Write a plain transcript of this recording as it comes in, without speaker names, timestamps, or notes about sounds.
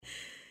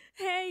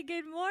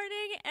good morning,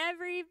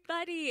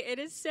 everybody. It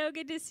is so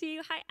good to see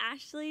you. Hi,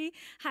 Ashley.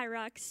 Hi,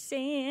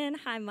 Roxanne.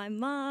 Hi, my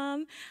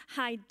mom.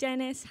 Hi,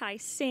 Dennis. Hi,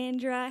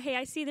 Sandra. Hey,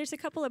 I see there's a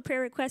couple of prayer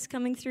requests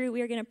coming through.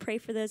 We are going to pray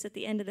for those at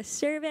the end of the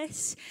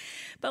service.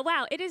 But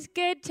wow, it is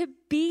good to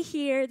be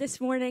here this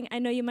morning. I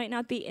know you might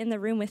not be in the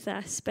room with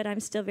us, but I'm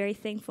still very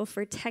thankful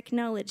for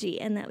technology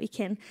and that we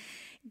can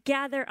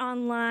gather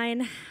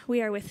online.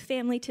 We are with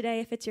family today.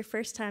 If it's your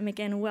first time,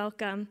 again,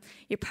 welcome.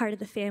 You're part of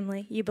the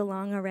family. You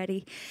belong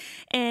already.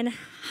 And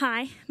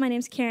hi, my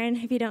name's Karen,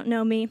 if you don't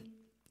know me.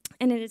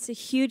 And it is a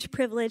huge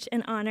privilege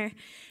and honor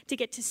to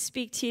get to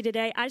speak to you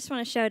today. I just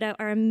want to shout out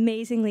our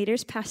amazing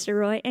leaders, Pastor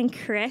Roy and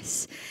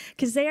Chris,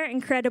 because they are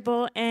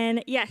incredible.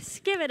 And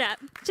yes, give it up.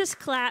 Just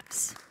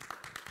claps.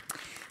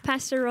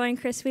 Pastor Roy and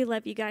Chris, we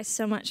love you guys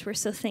so much. We're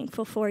so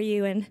thankful for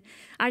you. And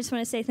I just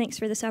want to say thanks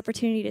for this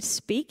opportunity to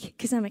speak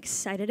because I'm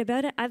excited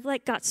about it. I've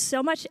got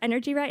so much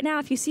energy right now.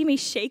 If you see me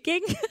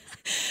shaking,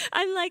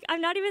 I'm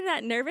not even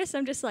that nervous.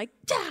 I'm just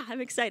I'm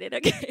excited.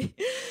 Okay.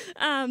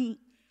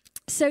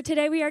 So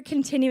today we are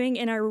continuing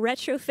in our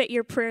Retrofit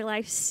Your Prayer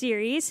Life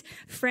series.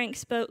 Frank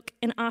spoke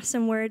an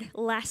awesome word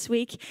last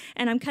week,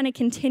 and I'm kind of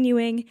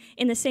continuing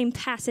in the same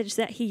passage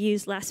that he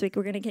used last week.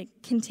 We're going to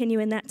continue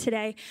in that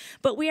today.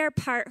 But we are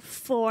part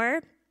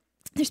 4.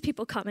 There's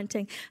people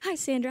commenting. Hi,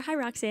 Sandra. Hi,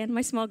 Roxanne.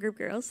 My small group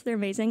girls. They're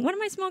amazing. One of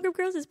my small group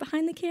girls is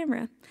behind the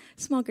camera.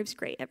 Small group's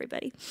great,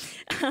 everybody.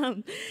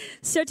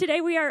 So today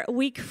we are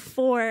week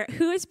 4.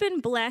 Who has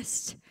been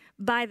blessed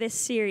by this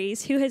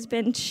series? Who has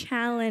been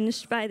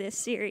challenged by this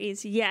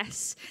series?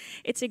 Yes,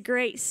 it's a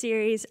great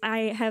series.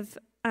 I have,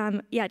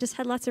 just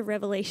had lots of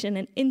revelation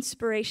and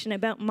inspiration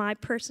about my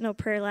personal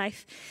prayer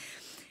life.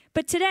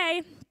 But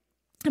today,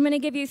 I'm going to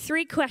give you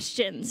 3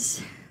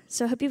 questions.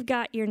 So I hope you've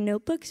got your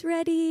notebooks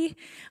ready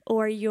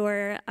or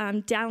your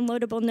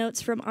downloadable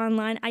notes from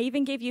online. I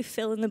even gave you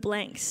fill in the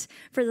blanks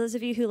for those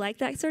of you who like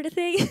that sort of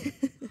thing.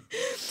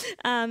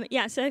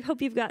 So I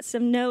hope you've got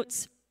some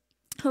notes.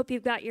 Hope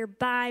you've got your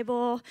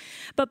Bible.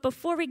 But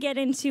before we get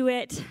into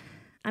it,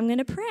 I'm going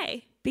to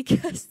pray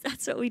because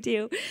that's what we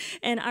do.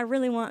 And I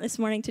really want this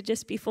morning to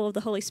just be full of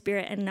the Holy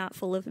Spirit and not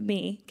full of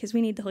me because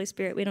we need the Holy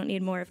Spirit. We don't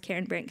need more of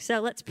Karen Brink. So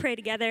let's pray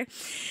together.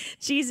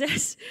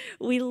 Jesus,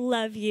 we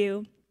love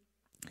you.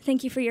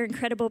 Thank you for your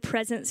incredible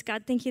presence.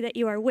 God, thank you that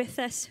you are with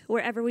us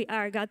wherever we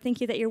are. God,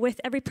 thank you that you're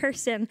with every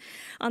person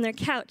on their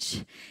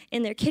couch,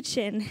 in their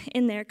kitchen,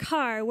 in their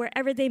car,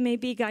 wherever they may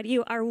be. God,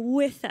 you are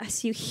with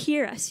us. You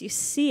hear us. You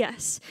see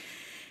us.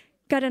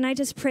 God, and I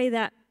just pray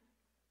that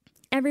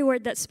every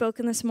word that's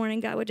spoken this morning,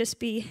 God, would just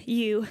be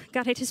you.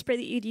 God, I just pray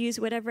that you'd use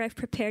whatever I've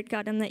prepared,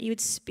 God, and that you would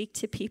speak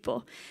to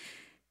people.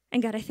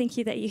 And God, I thank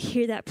you that you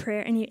hear that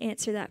prayer and you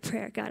answer that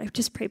prayer. God, I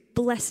just pray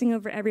blessing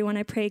over everyone.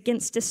 I pray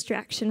against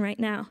distraction right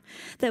now,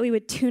 that we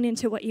would tune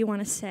into what you want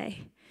to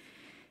say.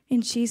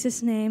 In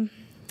Jesus' name,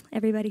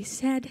 everybody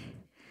said,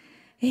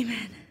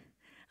 amen.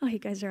 Oh, you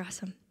guys are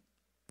awesome.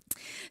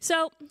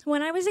 So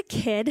when I was a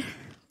kid,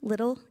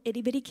 little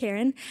itty-bitty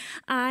Karen,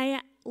 I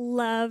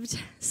loved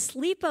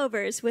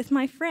sleepovers with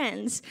my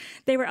friends.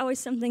 They were always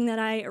something that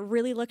I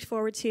really looked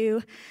forward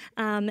to.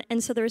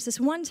 And so there was this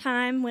one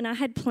time when I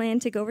had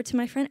planned to go over to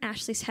my friend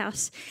Ashley's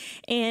house,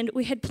 and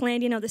we had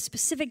planned, the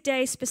specific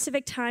day,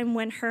 specific time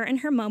when her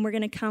and her mom were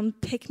going to come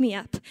pick me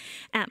up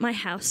at my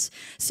house.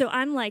 So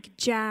I'm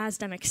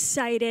jazzed, I'm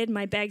excited,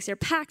 my bags are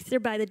packed, they're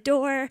by the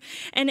door.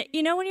 And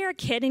when you're a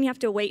kid and you have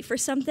to wait for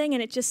something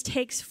and it just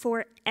takes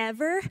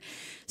forever.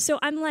 So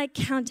I'm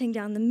counting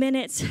down the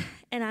minutes,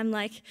 and I'm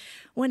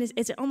when is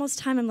it almost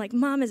time? I'm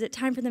Mom, is it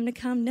time for them to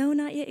come? No,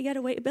 not yet. You got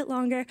to wait a bit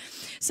longer.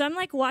 So I'm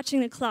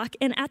watching the clock.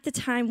 And at the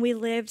time we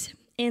lived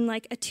in a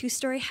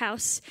 2-story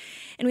house,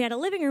 and we had a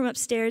living room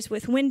upstairs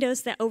with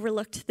windows that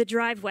overlooked the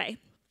driveway.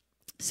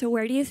 So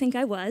where do you think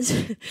I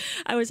was?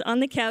 I was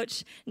on the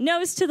couch,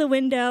 nose to the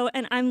window,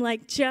 and I'm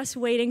just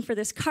waiting for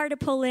this car to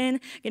pull in.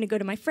 I'm going to go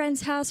to my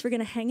friend's house. We're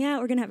going to hang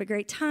out. We're going to have a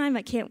great time.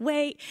 I can't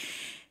wait.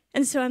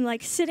 And so I'm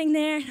sitting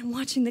there, and I'm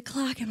watching the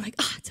clock. I'm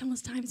it's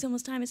almost time, it's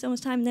almost time, it's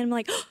almost time. And then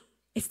I'm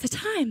it's the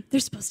time. They're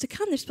supposed to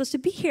come. They're supposed to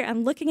be here.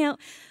 I'm looking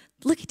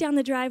down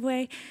the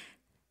driveway,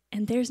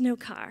 and there's no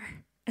car.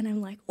 And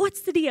I'm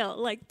what's the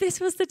deal? This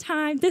was the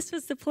time. This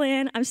was the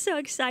plan. I'm so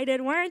excited.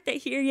 Why aren't they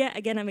here yet?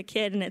 Again, I'm a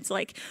kid, and it's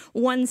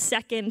 1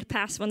 second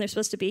past when they're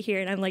supposed to be here,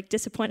 and I'm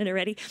disappointed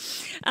already.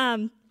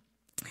 And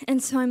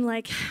so I'm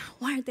why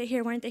aren't they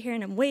here? Why aren't they here?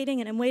 And I'm waiting,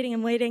 and I'm waiting,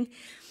 and waiting.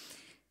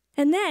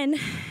 And then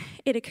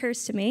it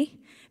occurs to me,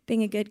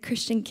 being a good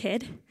Christian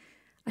kid,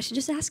 I should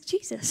just ask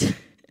Jesus.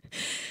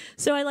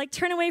 So I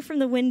turn away from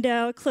the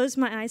window, close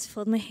my eyes,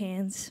 fold my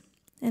hands,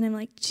 and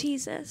I'm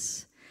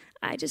Jesus,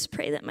 I just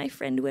pray that my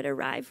friend would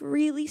arrive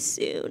really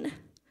soon.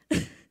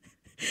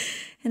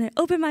 And I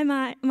open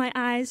my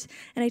eyes,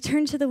 and I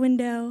turn to the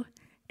window,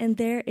 and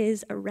there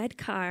is a red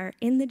car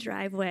in the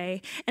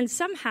driveway, and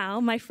somehow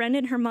my friend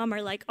and her mom are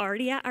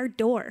already at our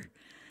door.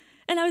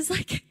 And I was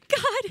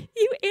God,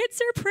 you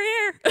answer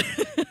prayer.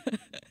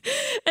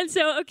 And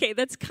so, okay,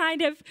 that's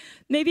kind of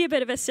maybe a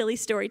bit of a silly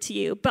story to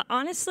you. But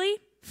honestly,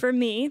 for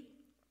me,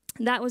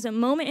 that was a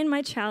moment in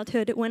my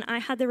childhood when I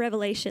had the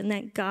revelation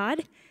that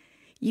God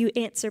you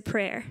answer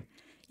prayer.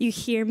 You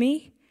hear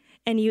me,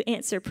 and you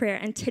answer prayer.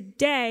 And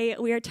today,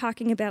 we are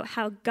talking about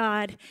how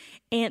God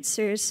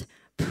answers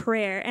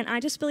prayer. And I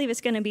just believe it's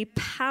going to be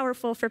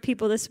powerful for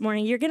people this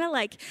morning. You're going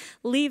to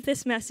leave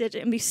this message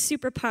and be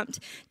super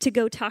pumped to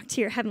go talk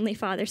to your Heavenly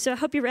Father. So I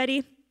hope you're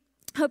ready.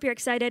 Hope you're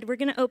excited. We're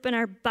going to open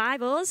our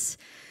Bibles.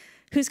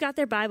 Who's got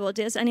their Bible?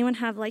 Does anyone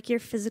have your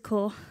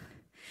physical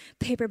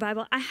paper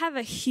Bible? I have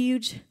a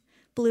huge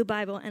blue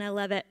Bible and I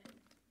love it.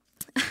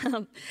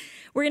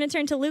 We're going to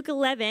turn to Luke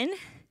 11,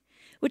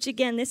 which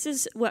again, this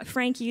is what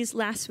Frank used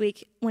last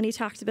week when he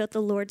talked about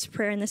the Lord's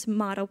Prayer and this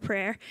model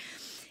prayer.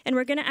 And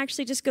we're going to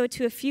actually just go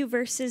to a few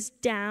verses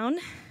down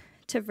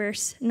to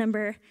verse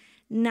number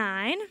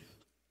 9. I'm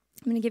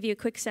going to give you a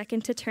quick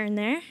second to turn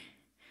there.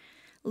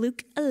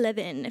 Luke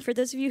 11. For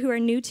those of you who are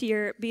new to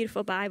your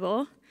beautiful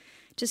Bible,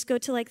 just go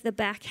to the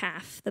back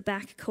half, the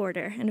back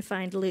quarter, and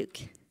find Luke.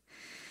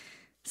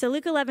 So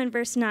Luke 11,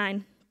 verse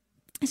 9.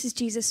 This is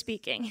Jesus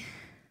speaking.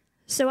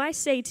 So I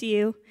say to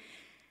you,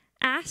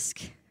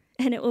 ask,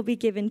 and it will be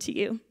given to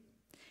you.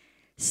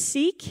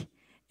 Seek,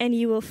 and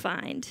you will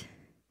find.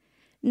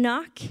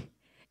 Knock,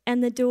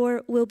 and the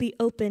door will be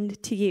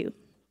opened to you.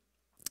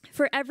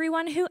 For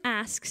everyone who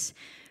asks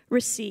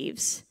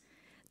receives.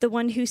 The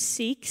one who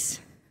seeks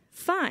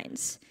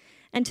finds.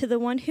 And to the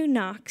one who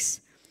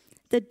knocks,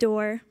 the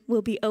door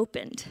will be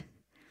opened.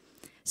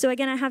 So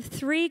again, I have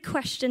 3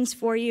 questions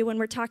for you when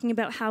we're talking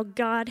about how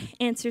God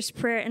answers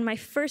prayer. And my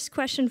first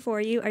question for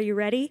you, are you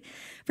ready?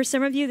 For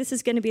some of you, this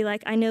is going to be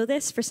I know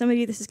this. For some of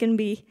you, this is going to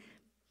be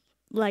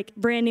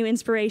brand new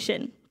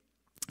inspiration.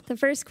 The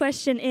first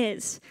question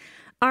is,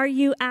 are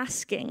you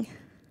asking?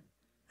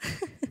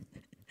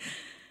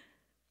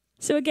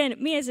 So again,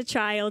 me as a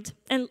child,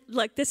 and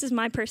look, this is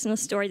my personal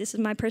story, this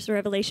is my personal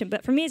revelation,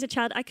 but for me as a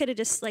child, I could have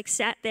just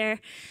sat there,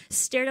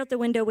 stared out the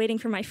window waiting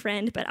for my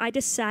friend, but I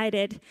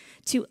decided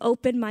to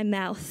open my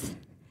mouth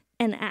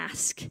and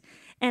ask,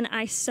 and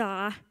I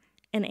saw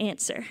an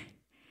answer.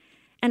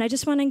 And I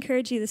just want to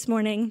encourage you this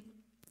morning,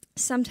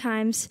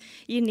 sometimes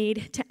you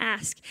need to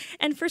ask.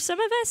 And for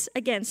some of us,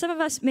 again, some of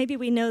us, maybe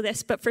we know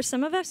this, but for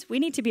some of us, we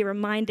need to be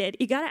reminded.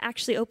 You got to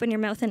actually open your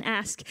mouth and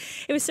ask.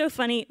 It was so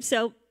funny.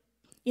 So,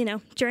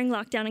 during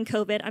lockdown and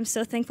COVID, I'm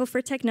so thankful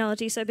for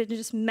technology. So I've been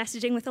just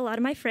messaging with a lot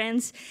of my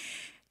friends.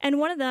 And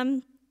one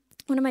of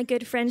my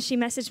good friends, she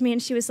messaged me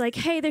and she was like,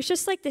 hey, there's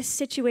just this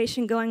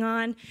situation going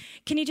on.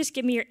 Can you just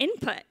give me your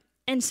input?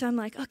 And so I'm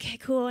like, okay,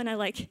 cool. And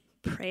I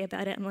pray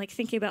about it. I'm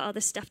thinking about all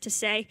this stuff to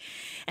say.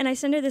 And I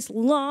send her this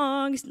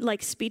long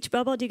speech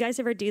bubble. Do you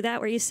guys ever do that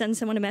where you send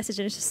someone a message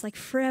and it's just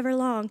forever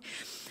long?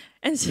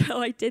 And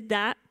so I did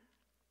that.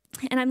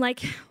 And I'm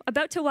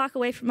about to walk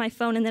away from my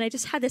phone. And then I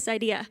just had this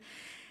idea.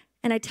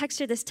 And I text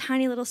her this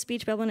tiny little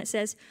speech bubble and it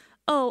says,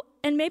 oh,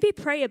 and maybe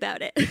pray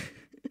about it.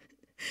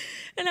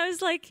 And I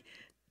was like,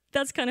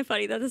 that's kind of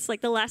funny. That's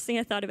the last thing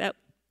I thought about.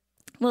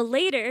 Well,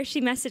 later, she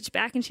messaged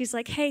back and she's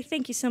like, hey,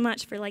 thank you so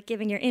much for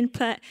giving your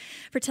input,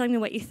 for telling me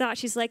what you thought.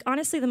 She's like,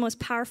 honestly, the most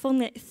powerful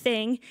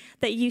thing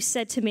that you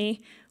said to me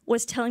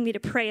was telling me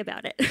to pray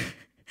about it.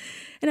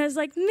 And I was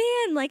like,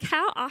 man,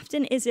 how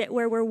often is it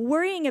where we're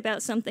worrying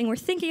about something, we're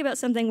thinking about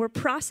something, we're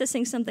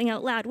processing something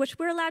out loud, which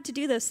we're allowed to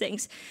do those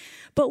things.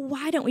 But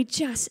why don't we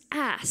just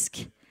ask?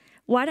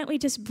 Why don't we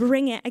just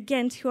bring it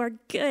again to our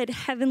good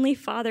Heavenly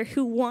Father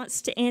who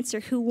wants to answer,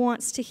 who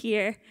wants to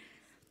hear?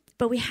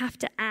 But we have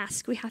to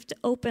ask. We have to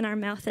open our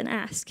mouth and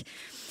ask.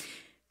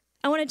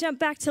 I want to jump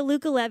back to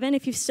Luke 11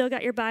 if you've still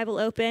got your Bible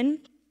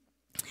open.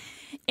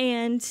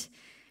 And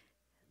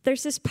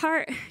there's this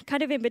part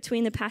kind of in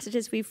between the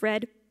passages we've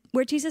read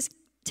where Jesus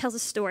tells a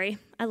story.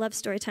 I love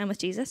story time with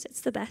Jesus.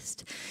 It's the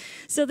best.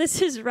 So this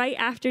is right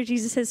after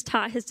Jesus has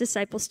taught his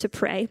disciples to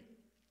pray.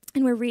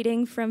 And we're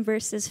reading from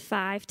verses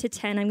 5 to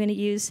 10. I'm going to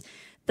use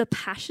the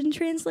Passion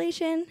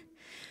Translation,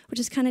 which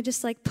is kind of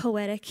just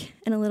poetic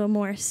and a little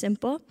more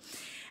simple.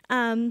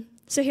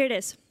 So here it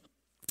is.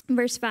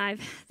 Verse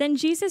 5. Then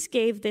Jesus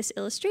gave this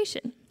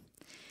illustration.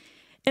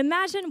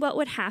 Imagine what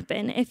would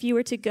happen if you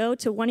were to go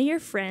to one of your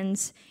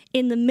friends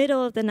in the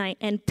middle of the night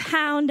and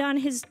pound on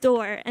his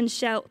door and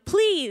shout,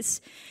 please,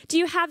 do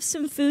you have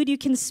some food you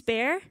can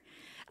spare?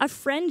 A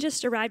friend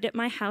just arrived at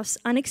my house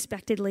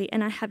unexpectedly,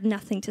 and I have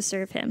nothing to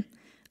serve him.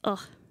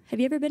 Oh, have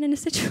you ever been in a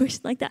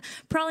situation like that?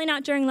 Probably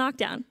not during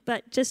lockdown,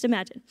 but just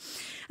imagine.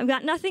 I've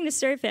got nothing to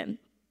serve him.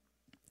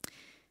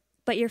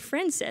 But your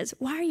friend says,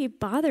 why are you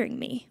bothering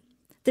me?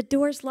 The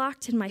door's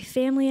locked and my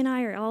family and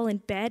I are all in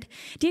bed.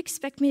 Do you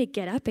expect me to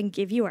get up and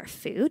give you our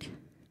food?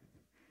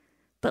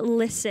 But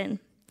listen,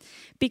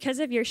 because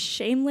of your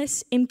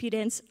shameless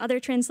impudence,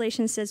 other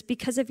translation says,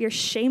 because of your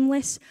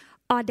shameless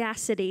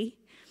audacity,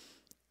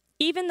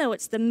 even though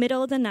it's the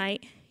middle of the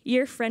night,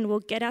 your friend will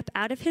get up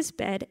out of his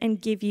bed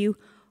and give you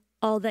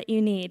all that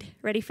you need.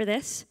 Ready for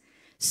this?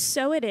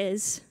 So it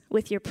is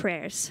with your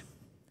prayers.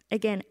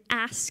 Again,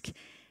 ask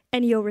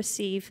and you'll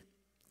receive.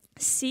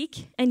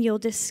 Seek and you'll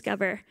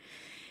discover.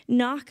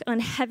 Knock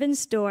on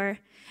heaven's door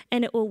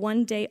and it will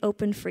one day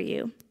open for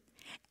you.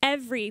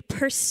 Every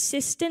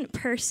persistent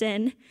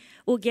person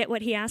will get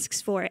what he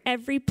asks for.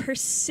 Every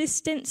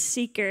persistent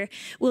seeker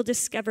will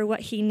discover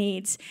what he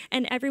needs.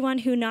 And everyone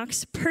who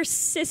knocks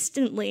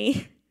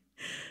persistently,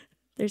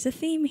 there's a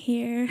theme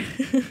here,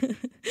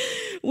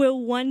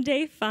 will one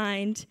day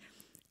find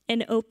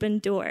an open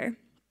door.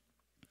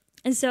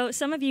 And so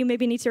some of you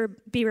maybe need to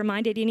be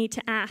reminded you need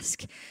to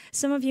ask.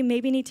 Some of you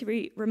maybe need to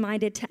be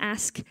reminded to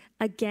ask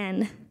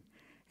again.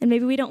 And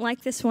maybe we don't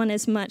like this one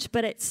as much,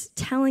 but it's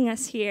telling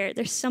us here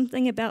there's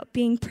something about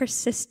being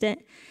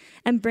persistent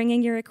and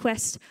bringing your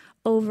request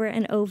over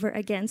and over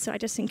again. So I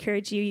just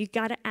encourage you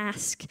got to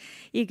ask.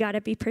 You got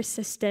to be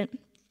persistent.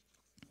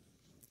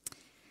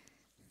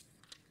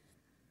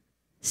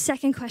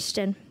 Second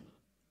question.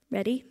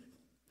 Ready?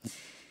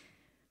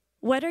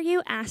 What are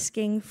you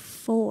asking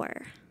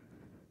for?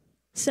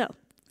 So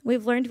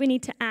we've learned we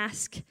need to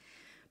ask,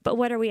 but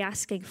what are we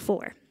asking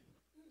for?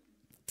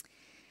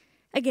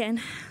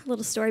 Again, a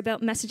little story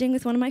about messaging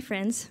with one of my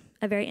friends,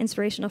 a very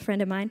inspirational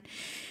friend of mine.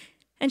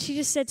 And she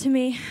just said to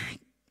me,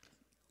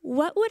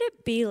 what would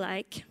it be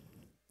like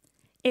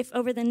if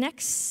over the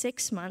next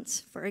 6 months,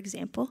 for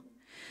example,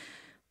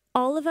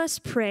 all of us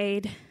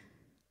prayed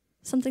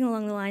something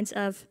along the lines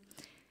of,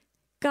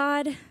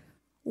 God,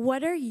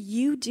 what are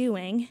you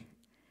doing,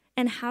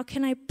 and how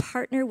can I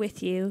partner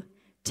with you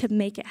to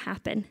make it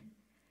happen?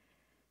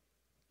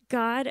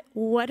 God,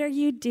 what are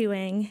you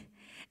doing,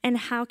 and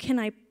how can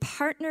I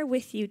partner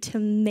with you to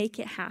make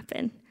it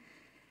happen?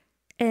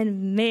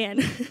 And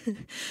man,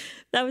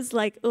 that was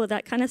like, oh,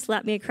 that kind of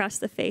slapped me across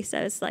the face.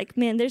 I was like,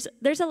 man,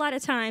 there's a lot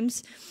of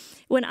times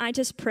when I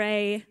just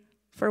pray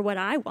for what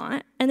I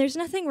want, and there's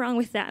nothing wrong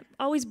with that.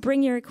 Always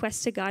bring your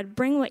request to God.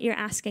 Bring what you're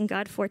asking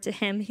God for to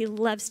him. He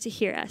loves to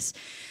hear us.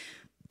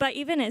 But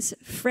even as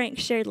Frank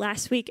shared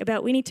last week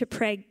about we need to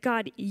pray,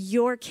 God,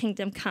 your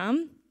kingdom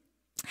come.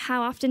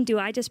 How often do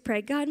I just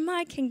pray, God,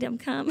 my kingdom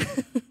come?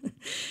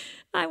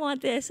 I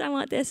want this, I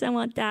want this, I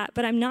want that.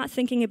 But I'm not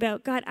thinking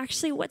about, God,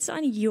 actually, what's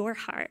on your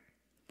heart?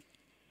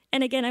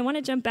 And again, I want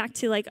to jump back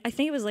to I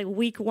think it was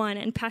week 1,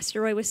 and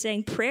Pastor Roy was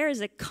saying prayer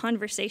is a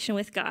conversation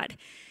with God,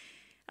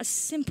 a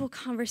simple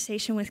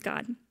conversation with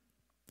God.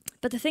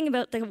 But the thing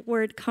about the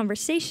word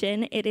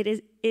conversation,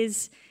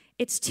 it's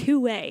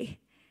two-way.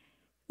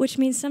 Which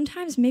means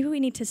sometimes maybe we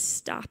need to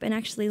stop and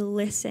actually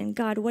listen.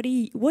 God, what do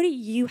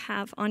you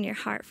have on your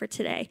heart for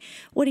today?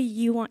 What do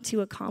you want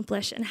to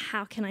accomplish, and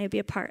how can I be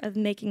a part of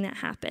making that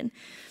happen?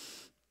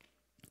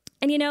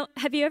 And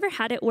have you ever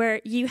had it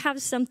where you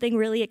have something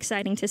really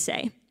exciting to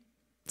say?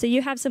 So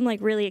you have some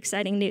really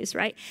exciting news,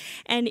 right?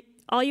 And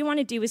all you want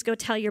to do is go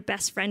tell your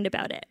best friend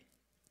about it.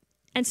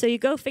 And so you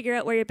go figure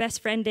out where your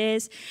best friend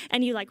is,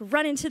 and you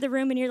run into the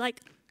room, and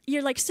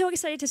you're so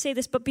excited to say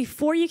this, but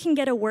before you can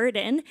get a word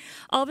in,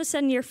 all of a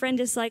sudden your friend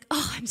is like,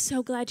 oh, I'm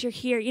so glad you're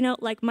here.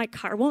 My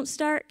car won't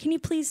start. Can you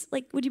please,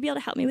 would you be able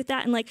to help me with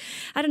that? And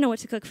I don't know what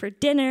to cook for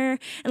dinner.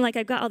 And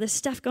I've got all this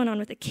stuff going on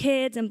with the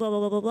kids and blah, blah,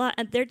 blah, blah, blah.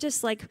 And they're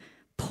just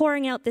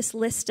pouring out this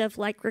list of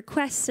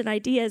requests and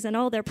ideas and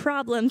all their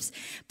problems.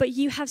 But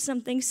you have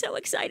something so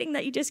exciting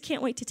that you just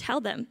can't wait to tell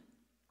them.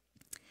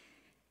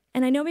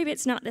 And I know maybe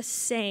it's not the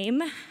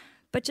same,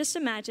 but just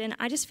imagine,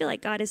 I just feel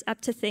like God is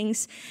up to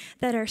things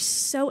that are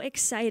so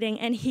exciting,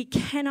 and he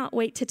cannot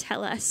wait to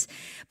tell us.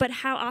 But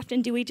how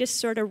often do we just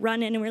sort of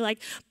run in and we're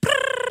like,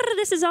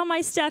 this is all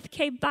my stuff.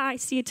 Okay, bye.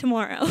 See you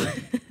tomorrow.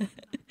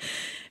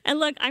 And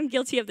look, I'm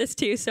guilty of this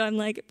too, so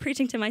I'm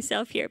preaching to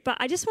myself here. But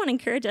I just want to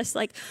encourage us,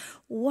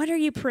 what are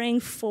you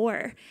praying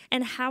for?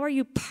 And how are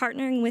you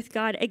partnering with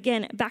God?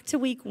 Again, back to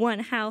week 1,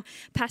 how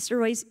Pastor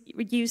Roy's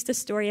used the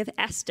story of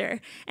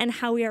Esther and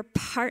how we are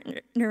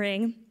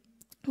partnering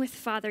with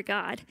Father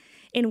God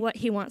in what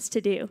he wants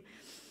to do.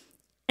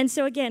 And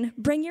so again,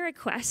 bring your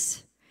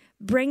requests,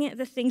 bring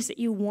the things that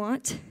you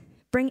want,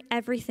 bring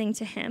everything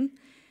to him,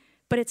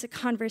 but it's a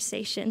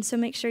conversation, so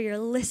make sure you're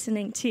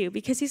listening too,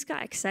 because he's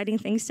got exciting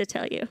things to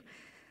tell you.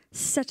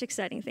 Such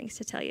exciting things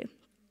to tell you.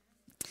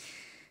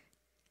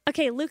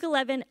 Okay, Luke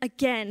 11,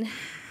 again,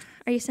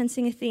 are you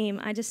sensing a theme?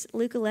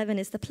 Luke 11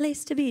 is the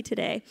place to be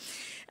today.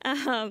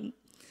 I'm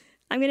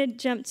going to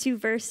jump to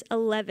verse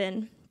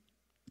 11.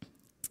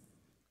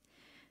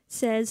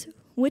 Says,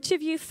 which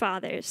of you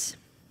fathers,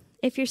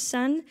 if your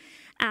son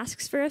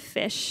asks for a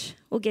fish,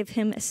 will give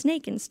him a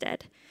snake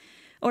instead?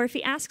 Or if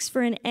he asks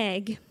for an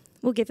egg,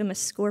 will give him a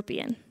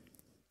scorpion?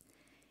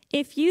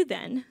 If you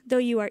then, though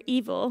you are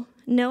evil,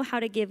 know how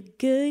to give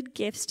good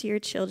gifts to your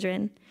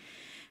children,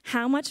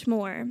 how much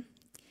more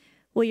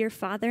will your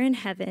Father in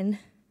heaven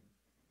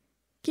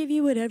give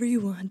you whatever you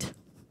want?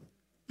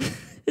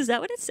 Is that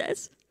what it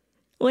says?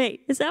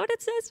 Wait, is that what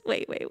it says?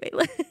 Wait.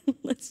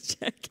 Let's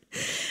check.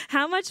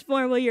 How much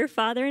more will your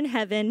Father in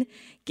heaven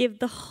give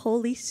the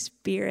Holy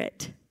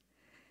Spirit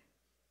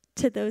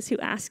to those who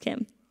ask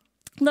him?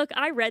 Look,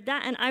 I read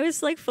that, and I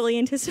was fully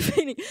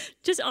anticipating,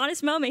 just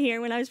honest moment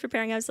here when I was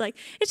preparing. I was like,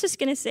 it's just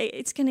going to say,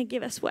 it's going to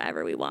give us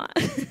whatever we want.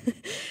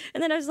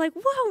 And then I was like,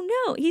 whoa,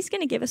 no, he's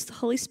going to give us the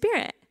Holy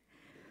Spirit.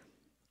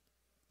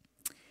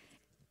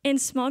 In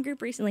small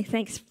group recently,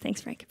 thanks,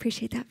 Frank,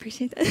 appreciate that.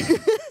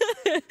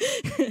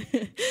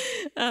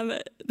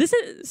 This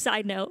is a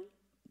side note,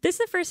 This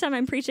is the first time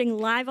I'm preaching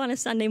live on a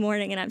Sunday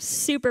morning, and I'm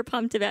super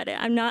pumped about it.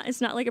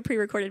 It's not like a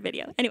pre-recorded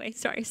video. Anyway,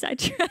 sorry,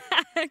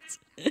 sidetracked.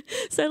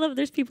 So I love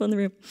there's people in the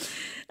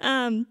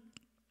room.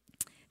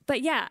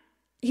 But yeah,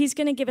 he's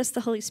going to give us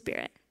the Holy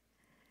Spirit.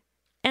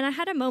 And I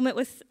had a moment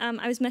with,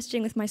 I was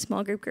messaging with my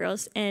small group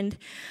girls, and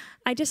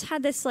I just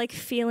had this like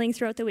feeling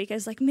throughout the week. I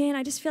was like, man,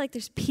 I just feel like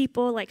there's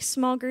people like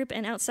small group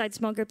and outside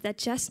small group that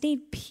just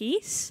need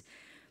peace.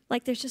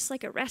 Like there's just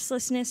like a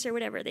restlessness or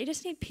whatever. They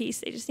just need peace.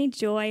 They just need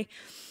joy.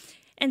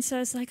 And so I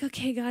was like,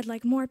 okay, God,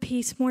 like more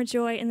peace, more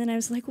joy. And then I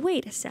was like,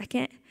 wait a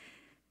second.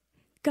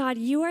 God,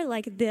 you are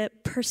like the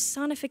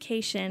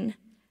personification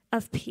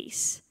of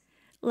peace.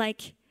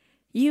 Like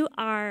you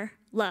are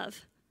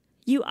love.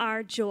 You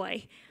are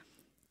joy.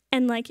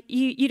 And like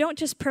you don't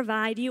just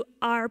provide, you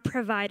are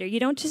provider. You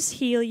don't just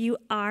heal, you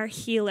are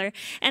healer.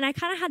 And I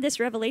kind of had this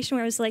revelation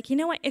where I was like, you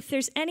know what? If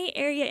there's any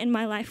area in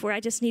my life where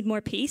I just need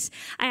more peace,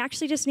 I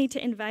actually just need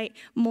to invite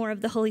more of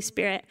the Holy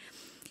Spirit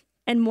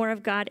and more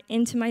of God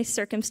into my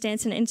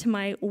circumstance and into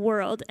my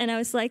world. And I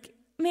was like,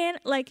 man,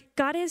 like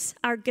God is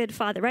our good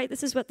father, right?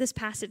 This is what this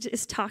passage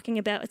is talking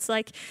about. It's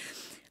like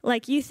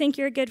you think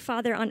you're a good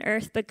father on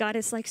earth, but God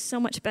is like so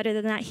much better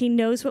than that. He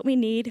knows what we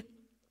need.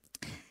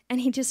 And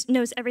he just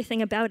knows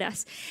everything about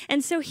us.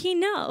 And so he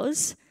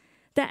knows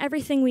that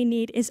everything we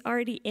need is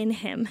already in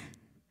him.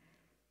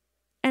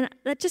 And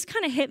that just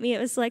kind of hit me. It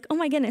was like, oh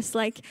my goodness,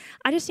 like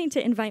I just need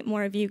to invite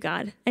more of you,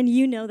 God. And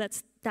you know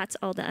that's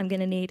all that I'm going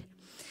to need.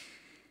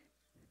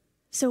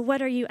 So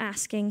what are you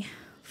asking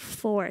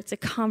for? It's a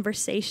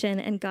conversation,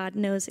 and God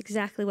knows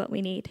exactly what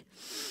we need.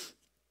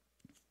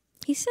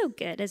 He's so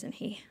good, isn't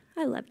he?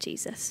 I love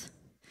Jesus.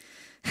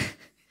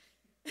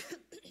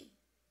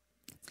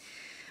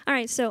 All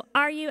right, so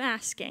are you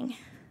asking?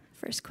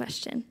 First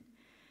question.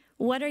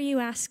 What are you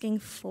asking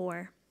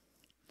for?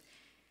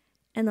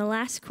 And the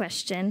last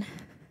question,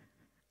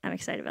 I'm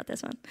excited about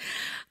this one.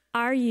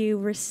 Are you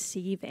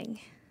receiving?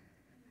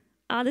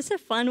 Oh, this is a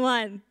fun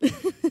one.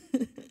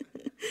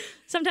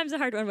 Sometimes a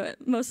hard one,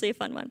 but mostly a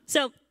fun one.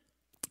 So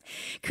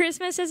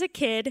Christmas as a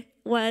kid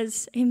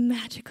was a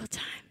magical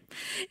time.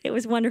 It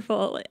was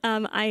wonderful.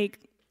 I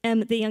am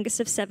the youngest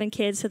of 7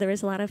 kids, so there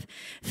was a lot of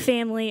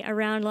family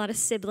around, a lot of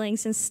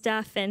siblings and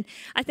stuff. And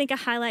I think a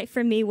highlight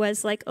for me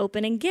was like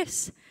opening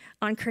gifts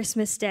on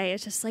Christmas Day.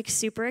 It's just like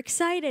super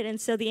excited. And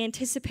so the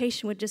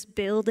anticipation would just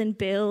build and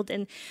build.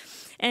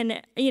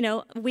 And you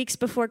know, weeks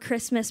before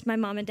Christmas, my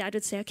mom and dad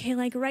would say, okay,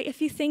 like write a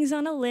few things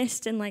on a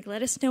list and like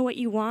let us know what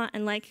you want.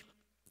 And like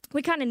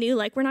we kind of knew,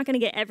 like, we're not going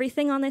to get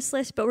everything on this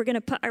list, but we're going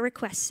to put our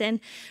requests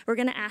in. We're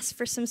going to ask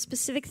for some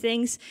specific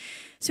things.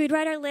 So we'd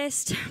write our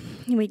list,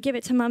 and we'd give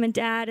it to mom and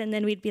dad, and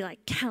then we'd be,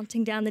 like,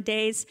 counting down the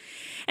days.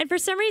 And for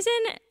some reason,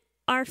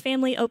 our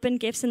family opened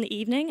gifts in the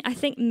evening. I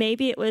think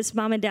maybe it was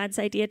mom and dad's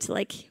idea to,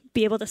 like,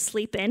 be able to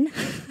sleep in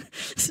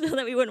so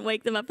that we wouldn't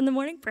wake them up in the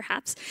morning,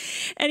 perhaps.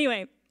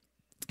 Anyway.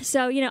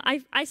 So, you know,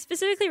 I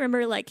specifically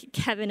remember, like,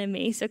 Kevin and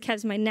me. So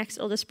Kev's my next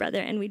oldest brother,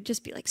 and we'd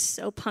just be, like,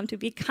 so pumped. We'd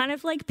be kind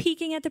of, like,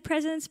 peeking at the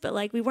presents, but,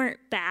 like, we weren't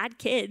bad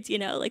kids, you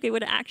know? Like, we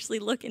would actually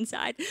look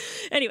inside.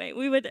 Anyway,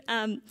 we would,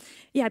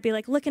 be,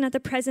 like, looking at the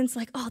presents,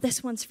 like, oh,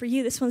 this one's for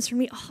you, this one's for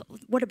me. Oh,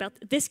 what about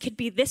this? Could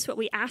be this what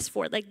we asked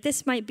for. Like,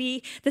 this might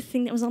be the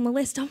thing that was on the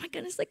list. Oh, my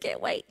goodness, I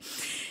can't wait.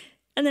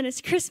 And then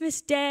it's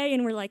Christmas Day,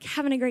 and we're, like,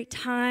 having a great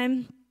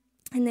time.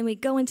 And then we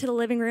go into the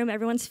living room,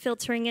 everyone's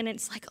filtering in, and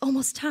it's like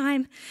almost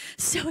time.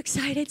 So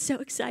excited, so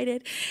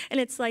excited.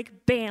 And it's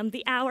like, bam,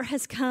 the hour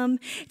has come.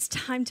 It's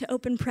time to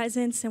open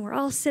presents, and we're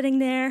all sitting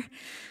there,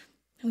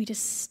 and we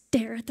just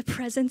stare at the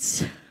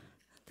presents.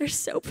 They're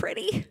so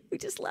pretty. We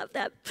just love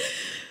them.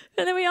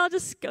 And then we all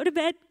just go to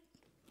bed,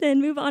 then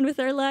move on with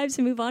our lives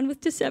and move on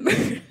with December.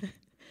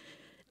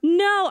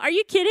 No, are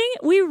you kidding?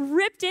 We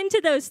ripped into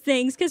those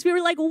things because we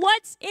were like,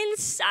 what's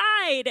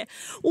inside?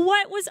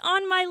 What was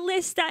on my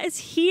list that is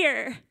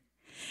here?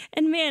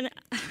 And man,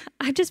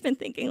 I've just been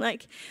thinking,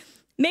 like,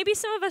 maybe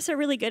some of us are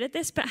really good at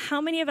this, but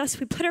how many of us,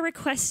 we put a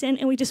request in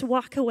and we just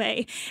walk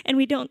away and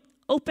we don't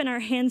open our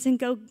hands and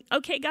go,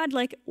 okay, God,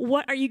 like,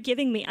 what are you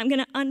giving me? I'm going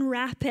to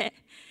unwrap it.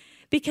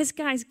 Because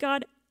guys,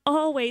 God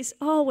always,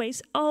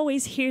 always,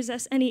 always hears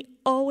us, and he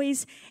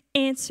always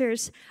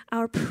answers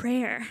our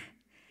prayer.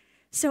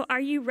 So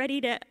are you ready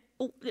to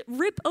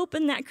rip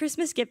open that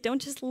Christmas gift? Don't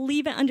just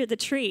leave it under the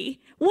tree.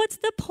 What's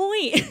the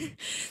point?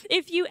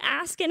 If you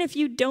ask and if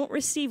you don't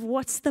receive,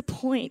 what's the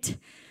point?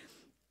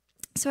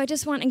 So I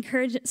just want to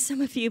encourage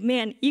some of you,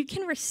 man, you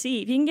can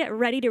receive. You can get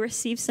ready to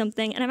receive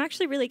something. And I'm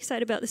actually really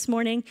excited about this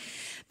morning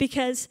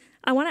because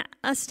I want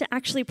us to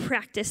actually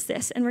practice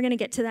this, and we're going to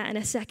get to that in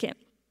a second.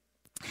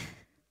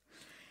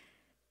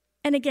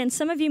 And again,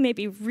 some of you may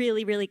be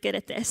really, really good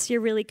at this. You're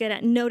really good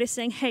at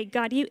noticing, hey,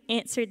 God, you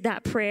answered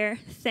that prayer.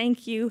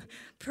 Thank you.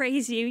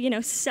 Praise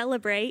you,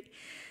 celebrate.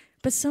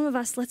 But some of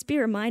us, let's be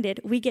reminded,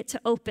 we get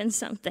to open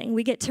something.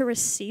 We get to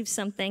receive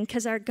something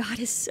because our God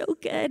is so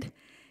good.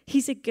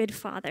 He's a good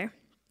Father.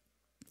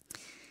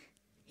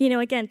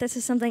 Again, this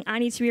is something I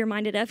need to be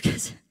reminded of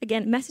because,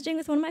 again, messaging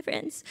with one of my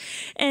friends.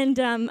 And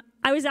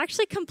I was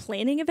actually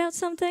complaining about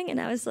something,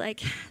 and I was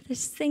like,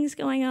 there's things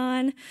going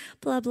on,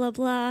 blah, blah,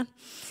 blah.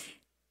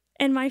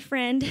 And my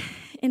friend,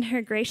 in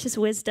her gracious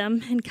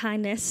wisdom and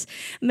kindness,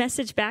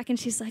 messaged back, and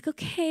she's like,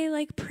 okay,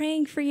 like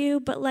praying for you,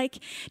 but like,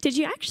 did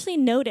you actually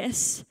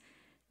notice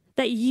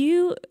that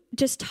you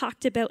just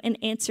talked about an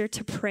answer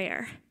to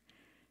prayer?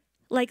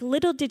 Like,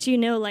 little did you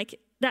know, like,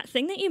 that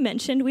thing that you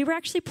mentioned, we were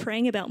actually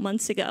praying about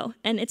months ago,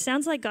 and it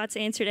sounds like God's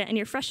answered it, and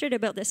you're frustrated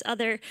about this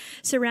other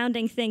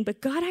surrounding thing,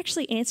 but God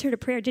actually answered a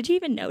prayer. Did you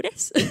even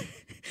notice?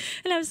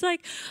 And I was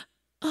like,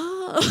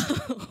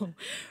 oh,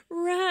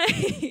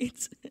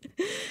 right.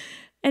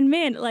 And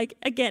man, like,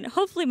 again,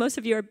 hopefully most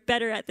of you are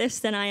better at this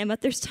than I am,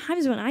 but there's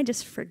times when I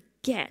just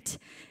forget.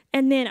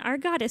 And man, our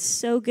God is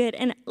so good.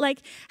 And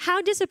like,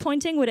 how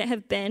disappointing would it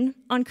have been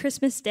on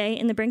Christmas Day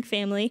in the Brink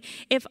family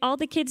if all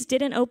the kids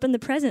didn't open the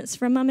presents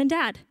from mom and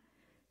dad?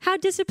 How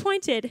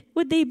disappointed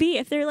would they be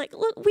if they're like,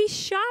 look, we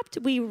shopped,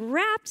 we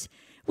wrapped,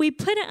 we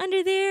put it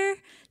under there,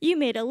 you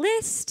made a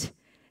list,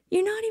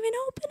 you're not even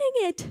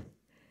opening it.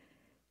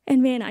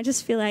 And man, I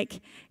just feel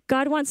like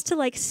God wants to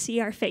like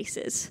see our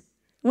faces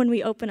when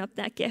we open up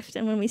that gift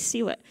and when we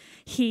see what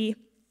he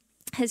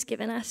has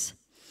given us.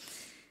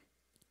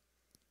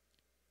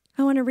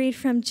 I want to read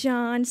from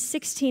John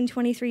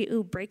 16:23.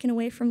 Ooh, breaking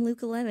away from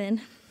Luke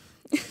 11.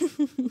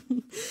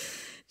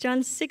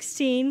 John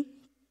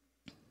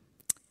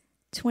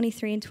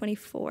 16:23 and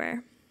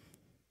 24.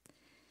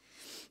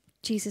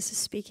 Jesus is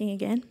speaking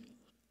again.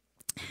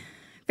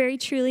 Very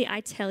truly,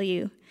 I tell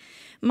you,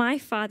 my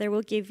Father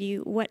will give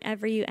you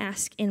whatever you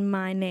ask in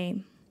my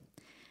name.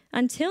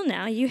 Until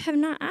now, you have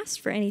not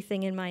asked for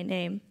anything in my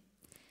name.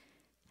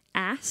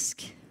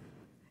 Ask,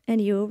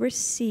 and you will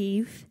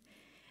receive,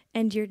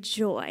 and your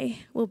joy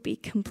will be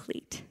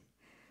complete.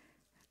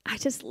 I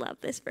just love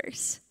this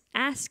verse.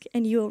 Ask,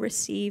 and you will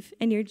receive,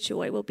 and your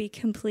joy will be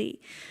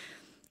complete.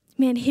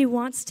 Man, he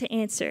wants to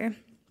answer.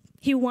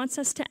 He wants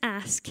us to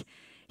ask.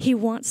 He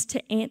wants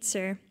to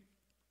answer.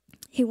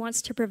 He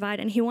wants to provide,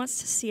 and he wants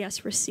to see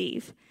us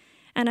receive.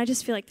 And I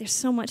just feel like there's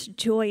so much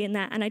joy in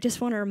that, and I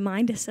just want to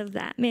remind us of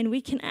that. Man,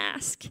 we can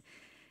ask,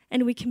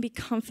 and we can be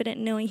confident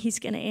knowing he's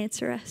going to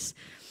answer us.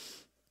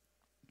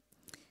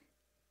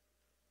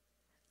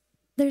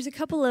 There's a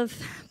couple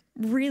of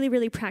really,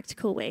 really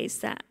practical ways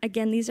that,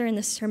 again, these are in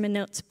the sermon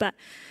notes, but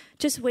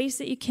just ways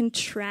that you can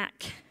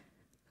track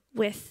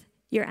with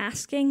your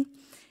asking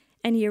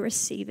and your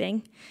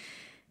receiving.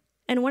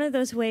 And one of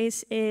those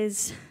ways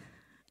is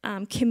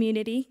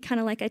community, kind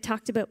of like I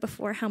talked about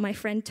before, how my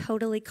friend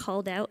totally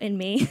called out in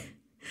me.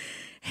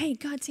 Hey,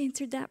 God's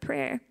answered that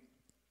prayer.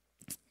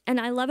 And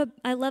I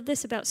love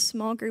this about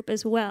small group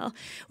as well.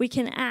 We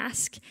can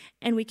ask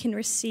and we can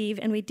receive,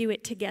 and we do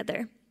it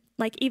together.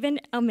 Like even,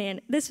 oh man,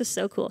 this was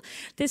so cool.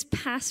 This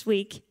past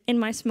week in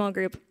my small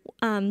group,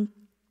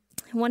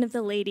 one of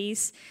the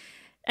ladies,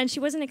 and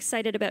she wasn't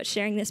excited about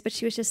sharing this, but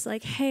she was just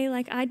like, hey,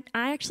 like I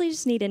actually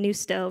just need a new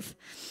stove.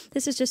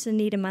 This is just a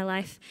need in my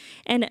life.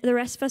 And the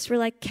rest of us were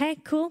like, okay,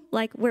 cool.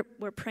 Like we're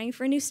praying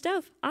for a new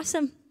stove.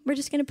 Awesome. We're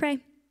just going to pray.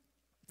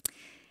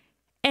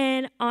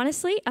 And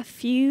honestly, a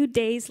few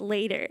days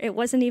later, it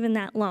wasn't even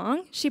that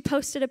long, she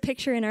posted a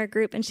picture in our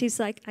group and she's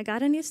like, I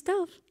got a new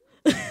stove.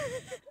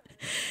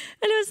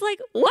 And it was like,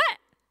 what?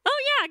 Oh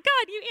yeah,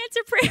 God, you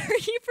answer prayer.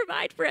 You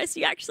provide for us.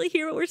 You actually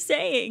hear what we're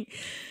saying.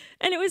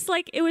 And it was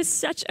like, it was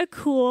such a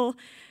cool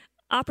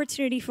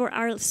opportunity for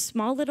our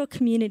small little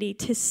community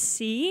to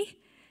see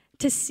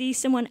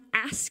someone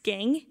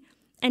asking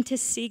and to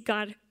see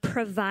God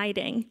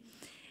providing.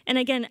 And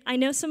again, I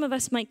know some of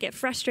us might get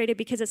frustrated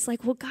because it's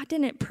like, well, God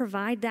didn't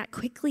provide that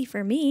quickly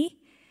for me,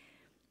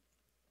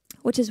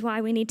 which is why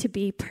we need to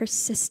be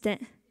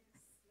persistent.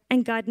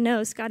 And God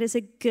knows. God is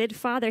a good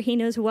Father. He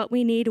knows what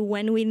we need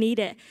when we need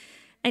it.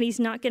 And he's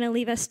not going to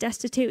leave us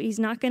destitute. He's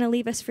not going to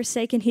leave us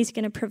forsaken. He's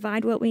going to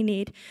provide what we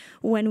need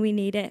when we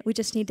need it. We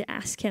just need to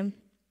ask him.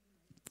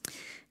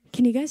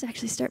 Can you guys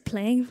actually start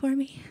playing for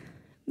me?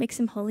 Make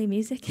some holy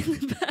music in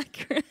the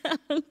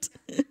background.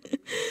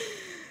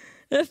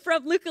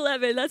 From Luke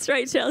 11. That's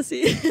right,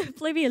 Chelsea.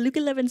 Play me a Luke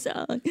 11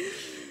 song.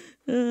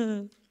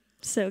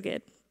 So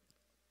good.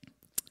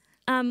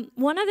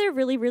 One other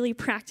really, really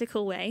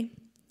practical way.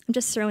 I'm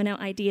just throwing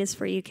out ideas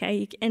for you,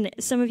 okay? And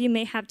some of you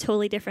may have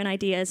totally different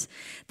ideas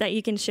that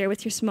you can share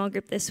with your small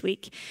group this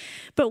week.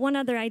 But one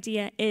other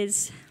idea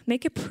is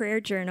make a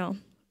prayer journal.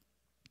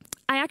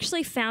 I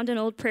actually found an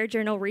old prayer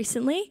journal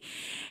recently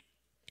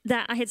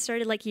that I had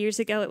started like years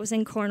ago. It was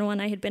in Cornwall,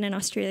 and I had been in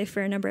Australia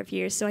for a number of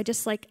years. So I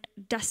just like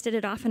dusted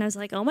it off, and I was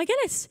like, oh my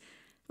goodness.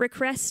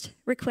 Request,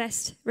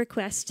 request,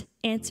 request,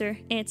 answer,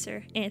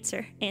 answer,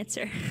 answer,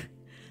 answer.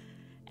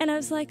 And I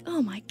was like,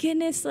 oh my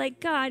goodness, like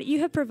God,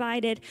 you have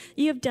provided,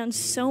 you have done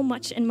so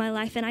much in my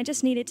life, and I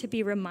just needed to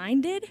be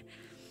reminded.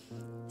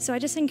 So I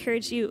just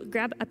encourage you,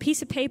 grab a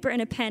piece of paper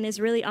and a pen is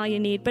really all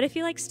you need. But if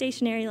you like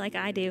stationery like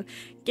I do,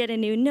 get a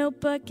new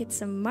notebook, get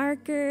some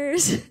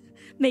markers,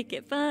 make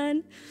it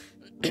fun.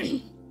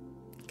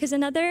 Because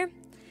another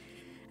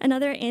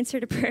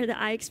answer to prayer that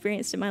I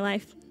experienced in my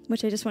life,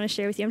 which I just want to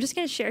share with you, I'm just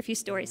going to share a few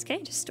stories,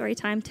 okay? Just story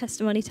time,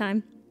 testimony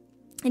time.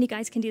 And you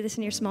guys can do this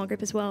in your small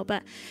group as well.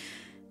 But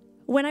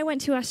when I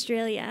went to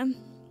Australia,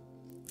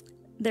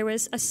 there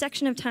was a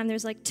section of time, there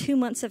was like 2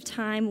 months of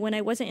time when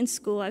I wasn't in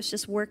school. I was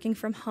just working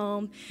from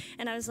home.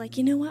 And I was like,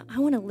 you know what? I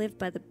want to live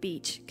by the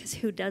beach, because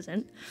who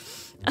doesn't?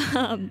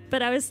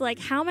 But I was like,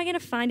 how am I going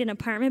to find an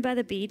apartment by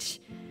the beach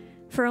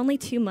for only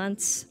 2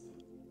 months?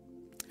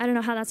 I don't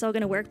know how that's all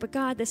going to work, but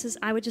God,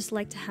 I would just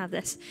like to have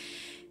this.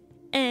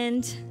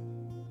 And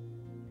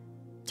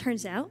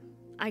turns out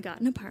I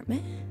got an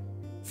apartment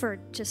for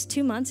just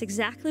 2 months,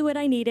 exactly what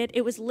I needed.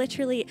 It was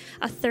literally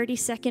a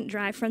 30-second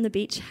drive from the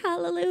beach.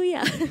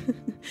 Hallelujah.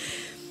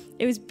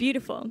 It was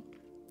beautiful.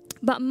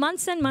 But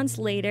months and months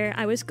later,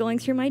 I was going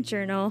through my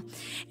journal,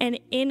 and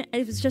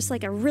it was just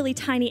like a really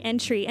tiny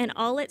entry, and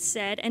all it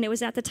said, and it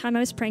was at the time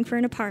I was praying for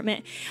an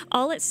apartment,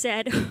 all it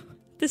said,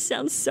 this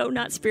sounds so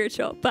not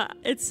spiritual, but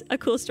it's a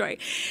cool story.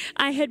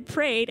 I had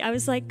prayed, I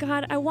was like,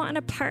 God, I want an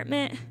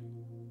apartment,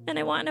 and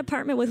I want an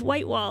apartment with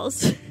white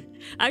walls.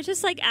 I was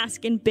just like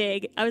asking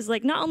big. I was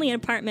like, not only an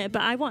apartment,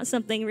 but I want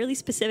something really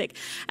specific.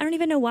 I don't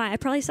even know why. I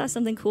probably saw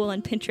something cool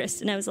on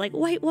Pinterest, and I was like,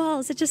 white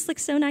walls, it just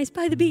looks so nice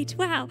by the beach.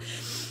 Wow.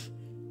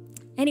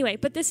 Anyway,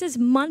 but this is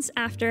months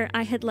after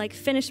I had like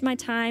finished my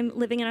time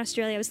living in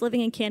Australia. I was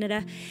living in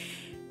Canada,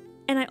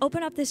 and I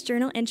opened up this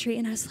journal entry,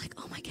 and I was like,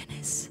 oh my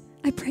goodness,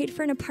 I prayed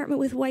for an apartment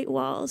with white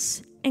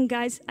walls. And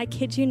guys, I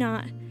kid you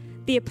not,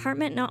 the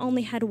apartment not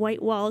only had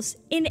white walls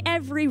in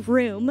every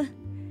room,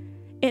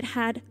 it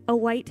had a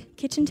white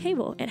kitchen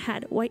table. It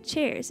had white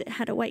chairs. It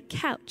had a white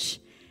couch.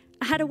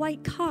 I had a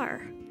white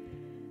car.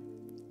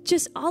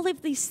 Just all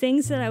of these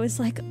things that I was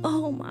like,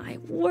 oh my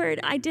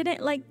word, I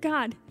didn't like,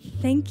 God,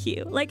 thank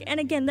you. Like, and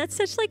again, that's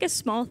such like a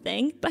small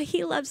thing, but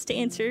he loves to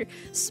answer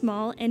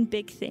small and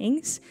big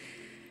things.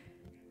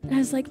 And I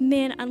was like,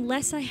 man,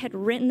 unless I had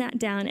written that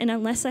down and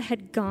unless I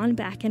had gone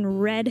back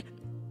and read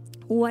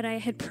what I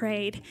had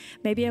prayed,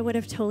 maybe I would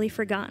have totally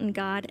forgotten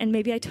God, and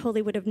maybe I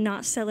totally would have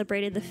not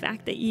celebrated the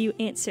fact that you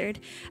answered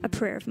a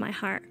prayer of my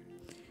heart.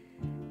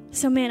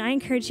 So man, I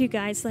encourage you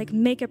guys, like,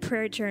 make a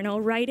prayer journal,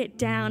 write it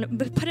down,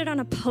 but put it on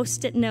a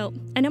Post-it note.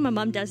 I know my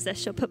mom does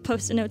this. She'll put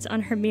Post-it notes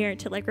on her mirror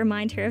to like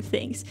remind her of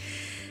things.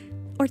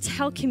 Or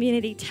tell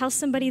community, tell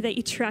somebody that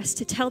you trust,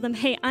 to tell them,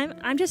 hey,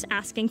 I'm just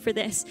asking for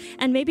this.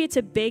 And maybe it's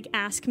a big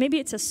ask, maybe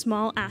it's a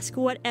small ask,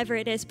 whatever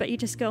it is, but you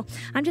just go,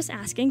 I'm just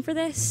asking for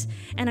this,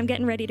 and I'm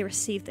getting ready to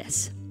receive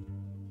this.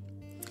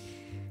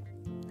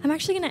 I'm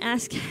actually going to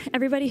ask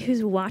everybody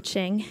who's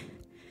watching,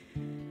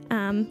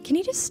 can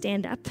you just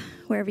stand up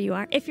wherever you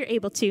are, if you're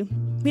able to?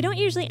 We don't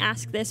usually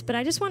ask this, but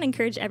I just want to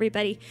encourage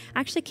everybody. I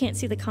actually can't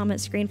see the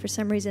comment screen for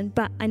some reason,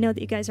 but I know that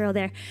you guys are all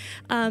there.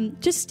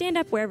 Just stand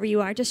up wherever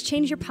you are. Just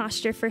change your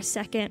posture for a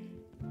second,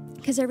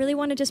 because I really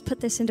want to just put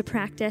this into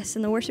practice,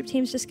 and the worship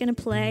team's just going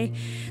to play.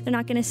 They're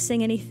not going to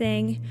sing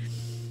anything,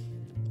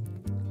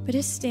 but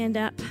just stand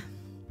up.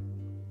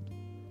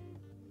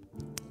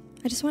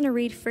 I just want to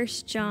read 1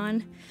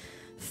 John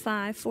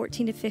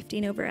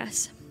 5:14-15 over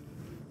us.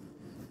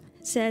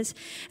 It says,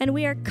 and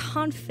we are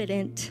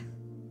confident.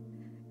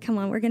 Come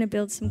on, we're going to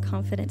build some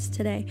confidence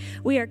today.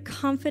 We are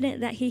confident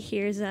that he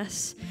hears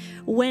us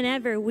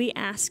whenever we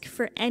ask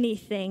for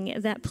anything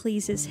that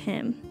pleases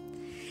him.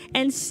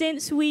 And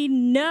since we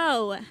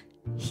know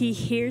he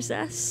hears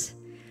us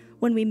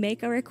when we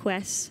make our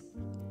requests,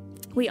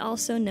 we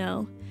also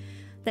know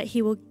that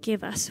he will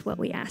give us what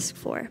we ask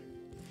for.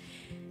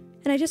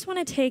 And I just want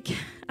to take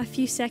a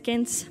few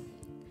seconds.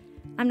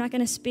 I'm not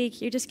going to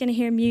speak. You're just going to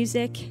hear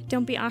music.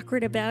 Don't be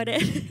awkward about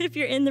it. If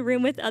you're in the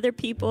room with other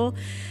people,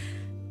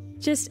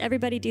 just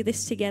everybody do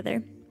this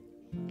together.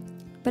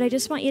 But I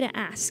just want you to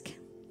ask.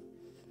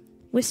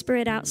 Whisper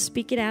it out,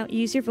 speak it out,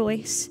 use your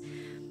voice.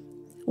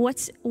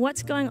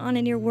 What's going on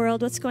in your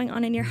world? What's going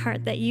on in your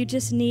heart that you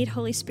just need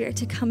Holy Spirit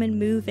to come and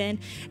move in?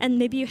 And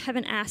maybe you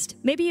haven't asked.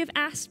 Maybe you've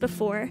asked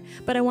before,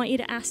 but I want you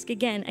to ask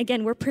again.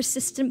 Again, we're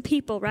persistent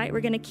people, right?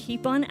 We're going to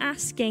keep on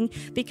asking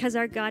because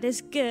our God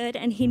is good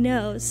and he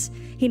knows.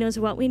 He knows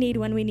what we need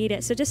when we need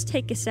it. So just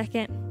take a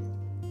second.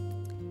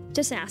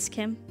 Just ask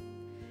him.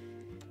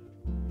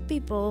 Be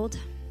bold.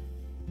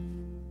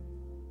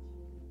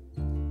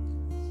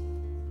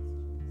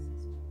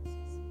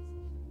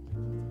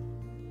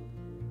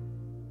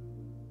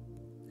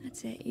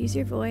 That's it. Use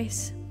your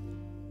voice.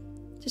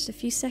 Just a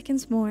few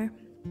seconds more.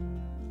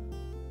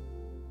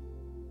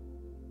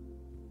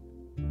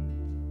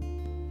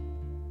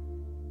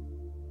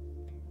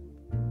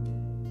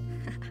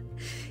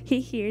 He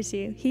hears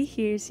you. He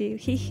hears you.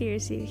 He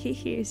hears you. He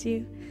hears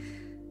you.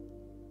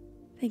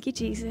 Thank you,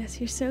 Jesus.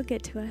 You're so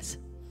good to us.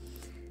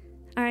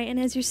 All right, and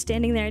as you're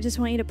standing there, I just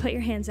want you to put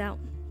your hands out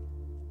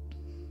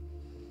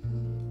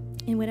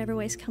in whatever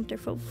way is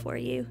comfortable for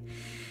you.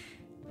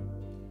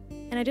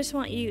 And I just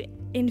want you,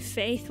 in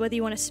faith, whether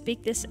you want to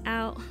speak this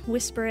out,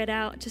 whisper it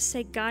out, just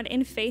say, God,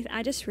 in faith,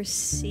 I just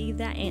receive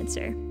that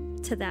answer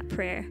to that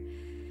prayer,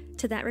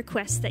 to that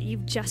request that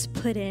you've just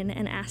put in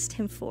and asked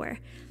him for.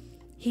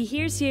 He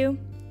hears you.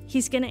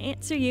 He's going to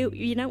answer you.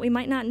 You know, we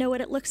might not know what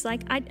it looks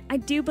like. I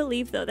do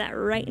believe, though, that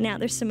right now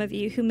there's some of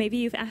you who maybe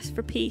you've asked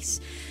for peace.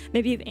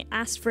 Maybe you've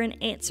asked for an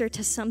answer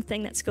to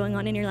something that's going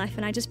on in your life,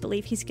 and I just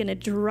believe he's going to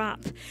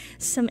drop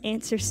some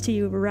answers to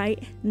you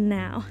right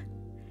now.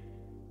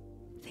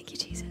 Thank you,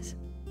 Jesus.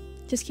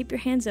 Just keep your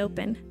hands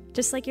open,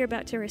 just like you're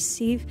about to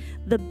receive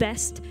the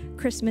best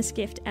Christmas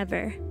gift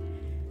ever.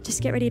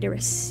 Just get ready to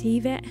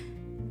receive it,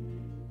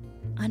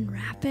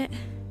 unwrap it.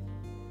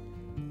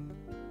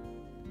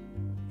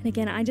 And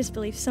again, I just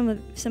believe some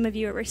of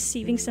you are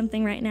receiving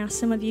something right now.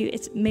 Some of you,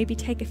 it's maybe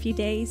take a few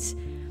days,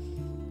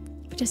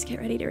 but just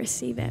get ready to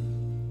receive it.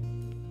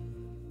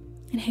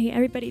 And hey,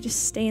 everybody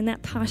just stay in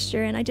that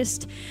posture. And I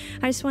just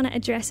want to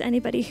address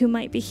anybody who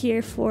might be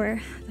here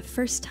for the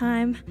first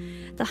time,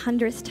 the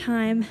 100th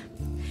time,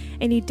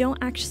 and you don't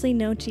actually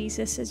know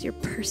Jesus as your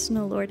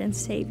personal Lord and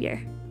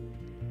Savior.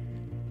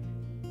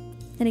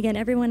 And again,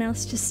 everyone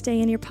else, just stay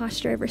in your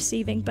posture of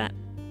receiving. But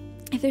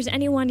if there's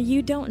anyone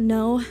you don't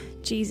know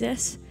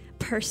Jesus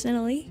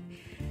personally,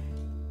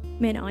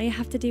 man, all you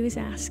have to do is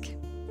ask.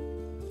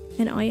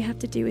 And all you have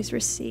to do is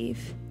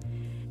receive.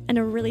 And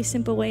a really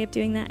simple way of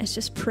doing that is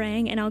just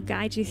praying, and I'll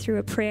guide you through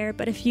a prayer.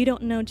 But if you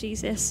don't know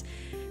Jesus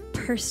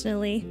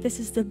personally, this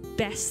is the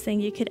best thing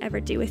you could ever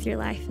do with your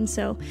life. And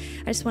so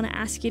I just want to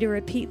ask you to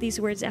repeat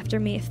these words after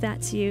me if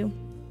that's you.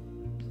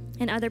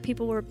 And other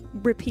people will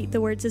repeat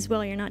the words as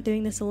well. You're not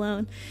doing this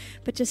alone.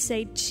 But just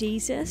say,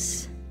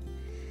 Jesus,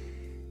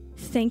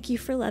 thank you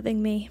for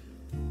loving me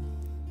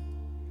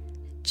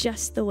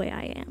just the way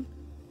I am.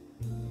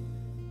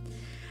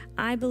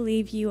 I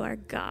believe you are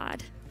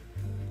God.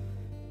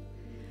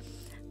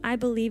 I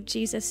believe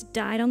Jesus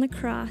died on the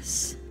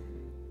cross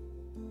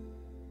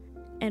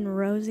and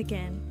rose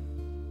again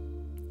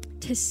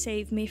to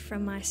save me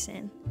from my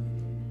sin.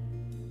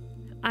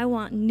 I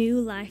want new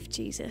life,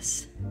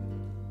 Jesus,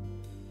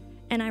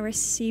 and I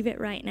receive it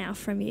right now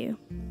from you.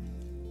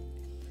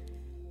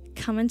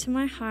 Come into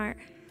my heart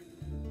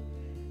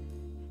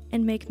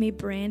and make me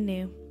brand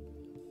new.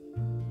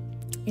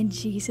 In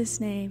Jesus'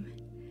 name,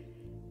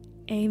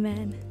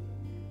 amen.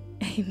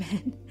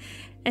 Amen.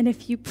 And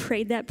if you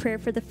prayed that prayer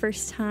for the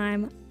first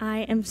time, I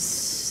am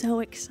so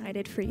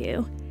excited for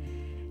you.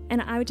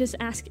 And I would just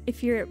ask,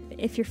 if you're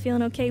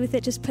feeling okay with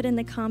it, just put in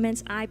the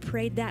comments, I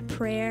prayed that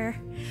prayer,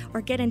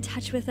 or get in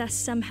touch with us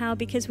somehow,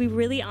 because we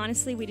really,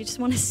 honestly, we just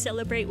want to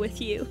celebrate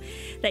with you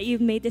that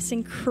you've made this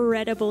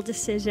incredible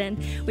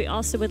decision. We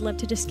also would love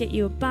to just get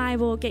you a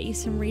Bible, get you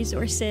some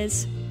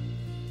resources.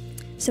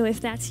 So if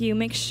that's you,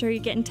 make sure you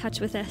get in touch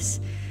with us,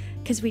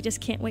 because we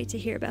just can't wait to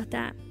hear about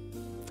that.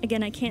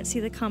 Again, I can't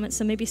see the comments,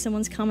 so maybe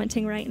someone's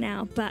commenting right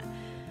now, but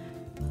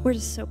we're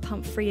just so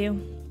pumped for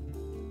you.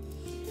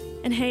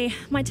 And hey,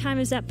 my time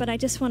is up, but I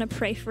just want to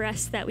pray for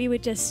us that we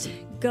would just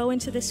go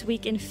into this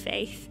week in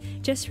faith,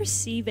 just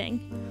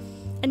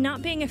receiving and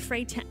not being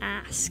afraid to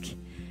ask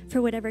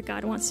for whatever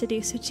God wants to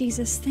do. So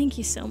Jesus, thank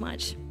you so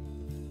much.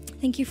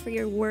 Thank you for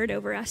your word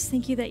over us.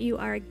 Thank you that you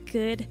are a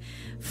good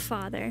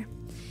Father.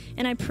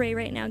 And I pray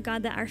right now,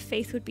 God, that our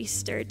faith would be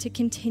stirred to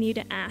continue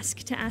to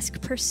ask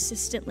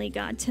persistently,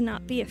 God, to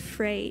not be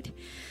afraid.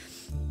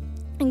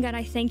 And God,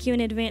 I thank you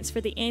in advance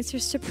for the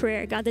answers to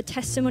prayer. God, the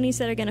testimonies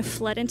that are going to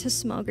flood into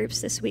small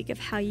groups this week of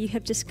how you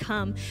have just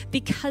come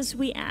because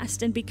we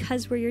asked and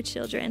because we're your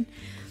children.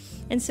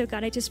 And so,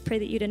 God, I just pray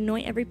that you'd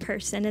anoint every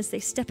person as they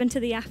step into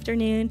the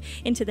afternoon,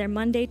 into their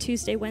Monday,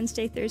 Tuesday,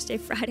 Wednesday, Thursday,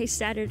 Friday,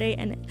 Saturday,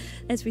 and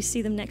as we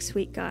see them next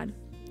week, God.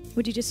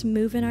 Would you just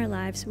move in our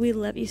lives? We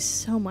love you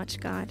so much,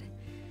 God.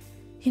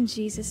 In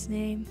Jesus'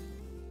 name,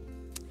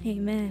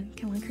 amen.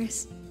 Come on,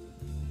 Chris.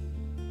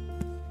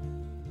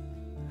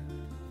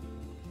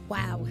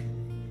 Wow.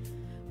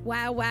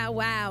 Wow, wow,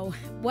 wow.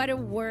 What a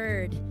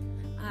word.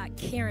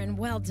 Karen,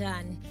 well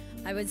done.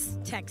 I was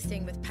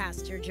texting with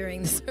Pastor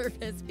during the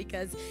service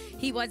because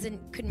he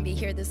couldn't be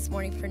here this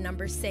morning for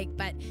numbers' sake,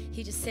 but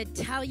he just said,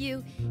 tell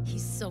you,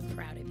 he's so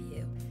proud of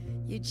you.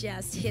 You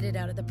just hit it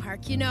out of the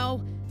park. You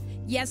know,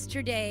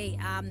 yesterday,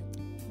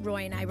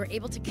 Roy and I were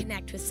able to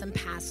connect with some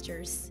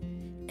pastors.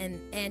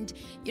 And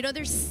you know,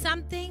 there's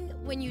something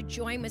when you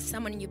join with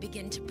someone and you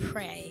begin to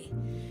pray.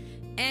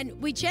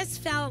 And we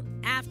just felt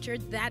after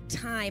that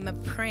time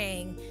of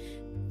praying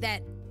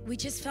that we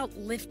just felt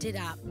lifted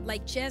up.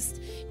 Like just,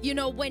 you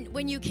know,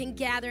 when you can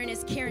gather, and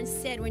as Karen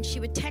said, when she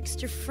would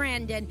text her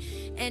friend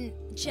and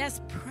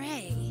just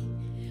pray.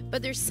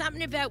 But there's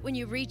something about when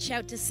you reach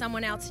out to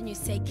someone else and you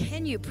say,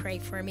 can you pray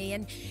for me?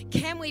 And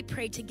can we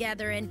pray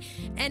together? And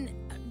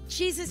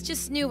Jesus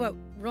just knew what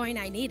Roy and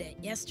I needed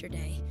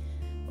yesterday.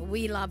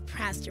 We love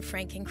Pastor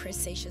Frank and Chris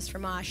Satius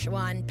from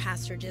Oshawa, and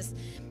Pastor just,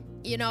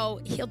 you know,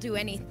 he'll do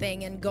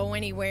anything and go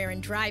anywhere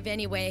and drive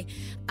anyway.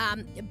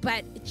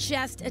 But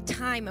just a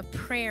time of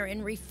prayer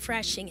and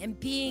refreshing and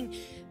being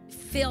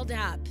filled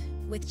up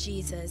with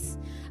Jesus.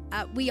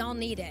 We all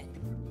need it.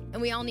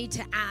 And we all need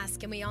to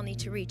ask, and we all need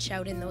to reach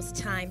out in those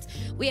times.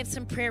 We have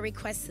some prayer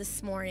requests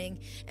this morning,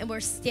 and we're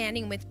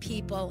standing with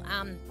people.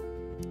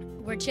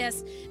 We're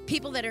just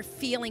people that are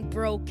feeling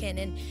broken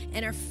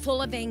and are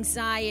full of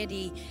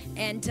anxiety.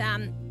 And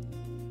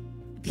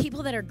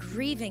people that are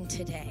grieving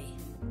today.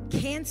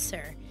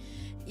 Cancer.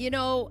 You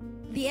know,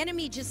 the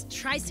enemy just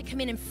tries to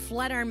come in and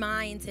flood our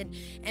minds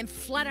and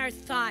flood our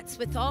thoughts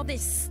with all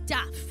this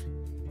stuff.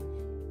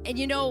 And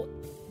you know,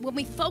 when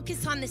we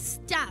focus on the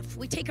stuff,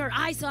 we take our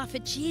eyes off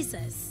of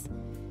Jesus.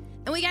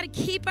 And we got to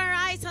keep our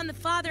eyes on the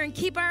Father and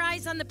keep our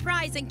eyes on the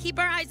prize and keep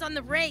our eyes on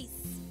the race.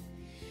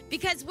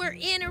 Because we're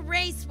in a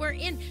race,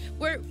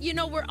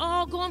 we're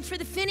all going for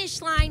the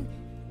finish line.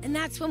 And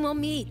that's when we'll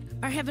meet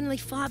our Heavenly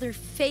Father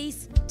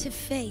face to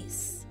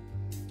face.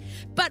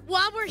 But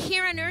while we're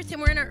here on earth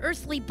and we're in our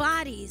earthly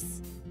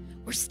bodies,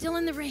 we're still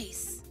in the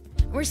race.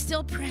 We're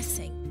still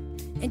pressing.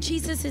 And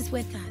Jesus is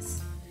with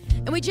us.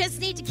 And we just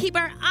need to keep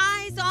our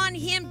eyes on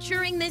Him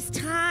during this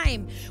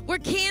time where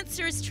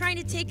cancer is trying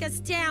to take us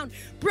down.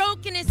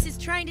 Brokenness is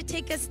trying to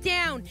take us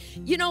down.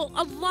 You know,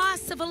 a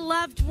loss of a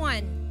loved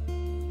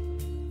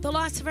one. The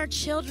loss of our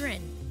children.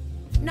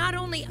 Not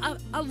only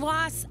a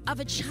loss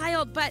of a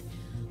child, but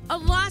a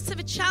loss of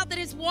a child that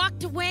has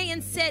walked away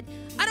and said,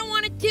 I don't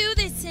want to do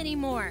this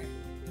anymore.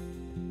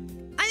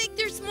 I think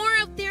there's more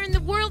out there in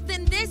the world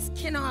than this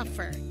can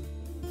offer.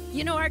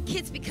 You know, our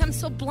kids become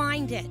so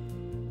blinded.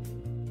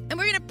 And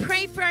we're going to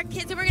pray for our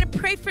kids, and we're going to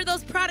pray for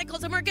those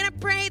prodigals, and we're going to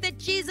pray that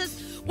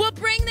Jesus will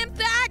bring them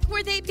back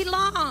where they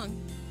belong.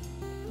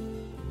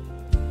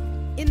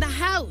 In the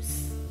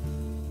house,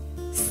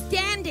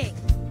 standing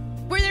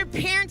where their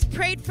parents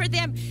prayed for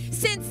them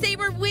since they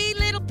were wee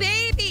little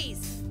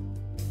babies,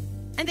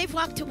 and they've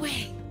walked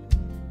away.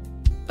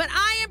 But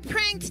I am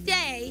praying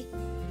today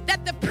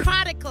that the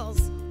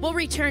prodigals will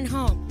return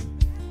home.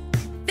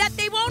 That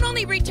they won't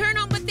only return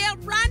home, but they'll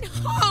run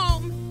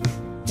home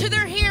to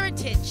their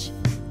heritage.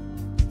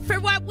 For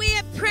what we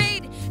have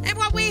prayed and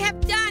what we have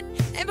done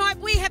and what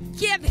we have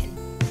given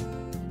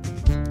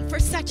for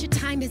such a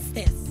time as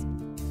this,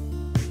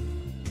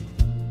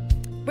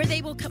 where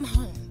they will come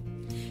home,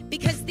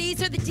 because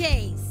these are the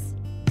days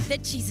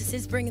that Jesus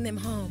is bringing them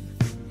home.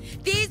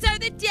 These are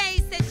the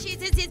days that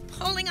Jesus is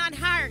pulling on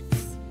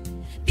hearts.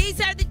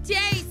 These are the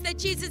days that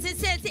Jesus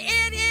says,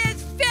 it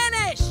is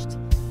finished.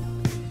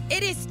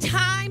 It is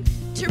time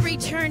to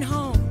return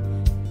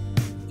home.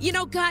 You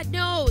know, God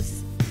knows.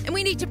 And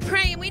we need to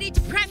pray, and we need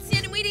to press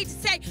in, and we need to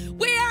say,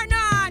 we are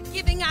not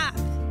giving up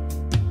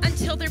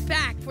until they're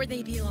back where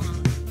they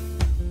belong.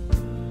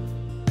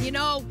 You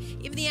know,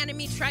 if the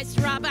enemy tries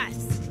to rob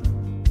us,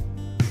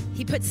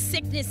 he puts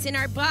sickness in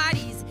our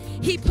bodies.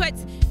 He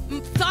puts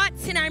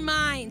thoughts in our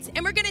minds.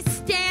 And we're going to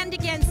stand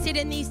against it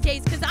in these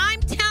days, because I'm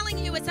telling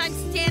you, as I'm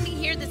standing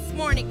here this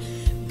morning,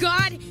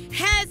 God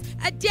has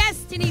a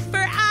destiny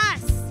for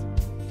us,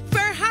 for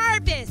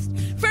Harvest,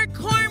 for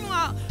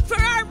Cornwall, for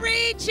our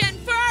region,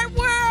 for our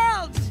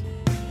world.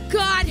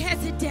 God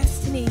has a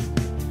destiny.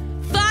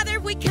 Father,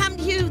 we come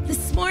to you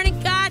this morning,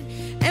 God,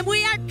 and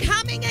we are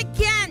coming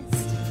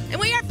against, and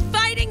we are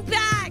fighting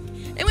back,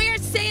 and we are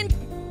saying,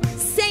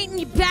 Satan,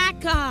 you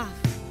back off.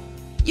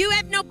 You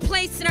have no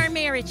place in our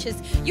marriages.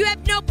 You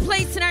have no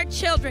place in our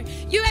children.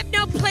 You have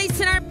no place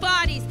in our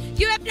bodies.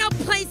 You have no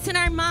place in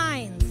our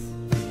minds.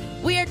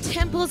 We are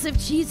temples of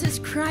Jesus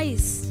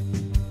Christ.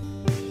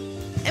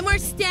 And we're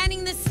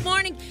standing this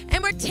morning,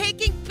 and we're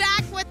taking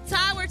back what's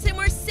ours, and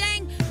we're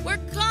saying, we're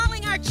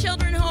calling our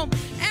children home,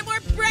 and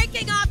we're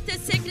breaking off the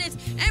sickness,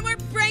 and we're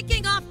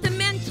breaking off the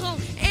mental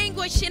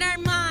anguish in our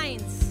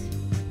minds.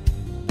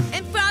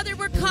 And Father,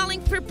 we're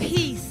calling for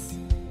peace.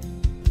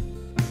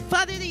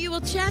 Father, that you will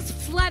just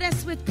flood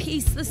us with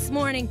peace this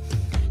morning.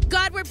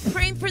 God, we're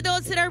praying for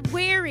those that are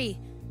weary,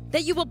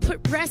 that you will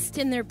put rest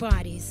in their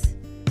bodies,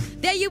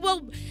 that you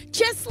will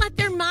just let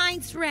their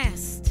minds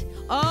rest.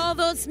 All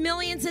those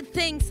millions of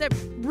things that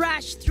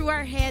rush through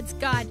our heads,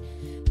 God,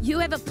 you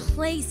have a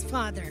place,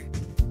 Father,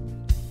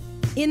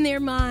 in their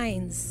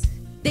minds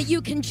that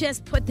you can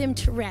just put them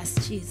to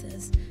rest,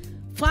 Jesus.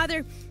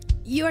 Father,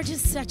 you are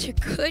just such a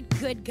good,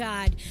 good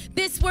God.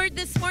 This word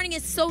this morning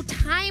is so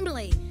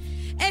timely,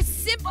 as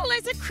simple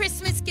as a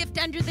Christmas gift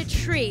under the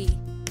tree,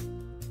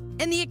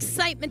 and the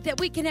excitement that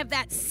we can have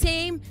that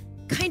same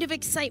kind of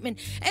excitement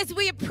as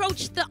we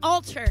approach the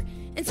altar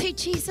and say,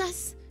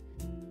 Jesus,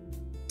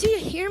 do you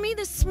hear me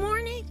this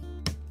morning?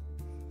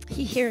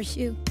 He hears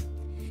you.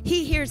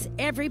 He hears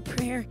every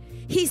prayer.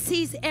 He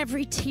sees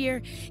every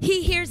tear.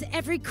 He hears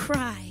every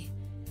cry,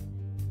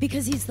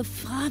 because he's the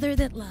Father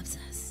that loves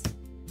us.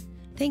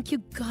 Thank you,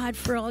 God,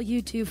 for all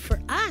you do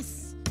for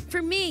us,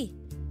 for me,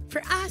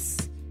 for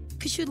us,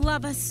 because you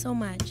love us so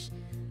much.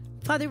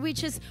 Father, we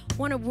just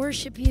want to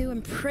worship you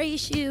and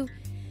praise you.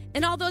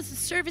 And all those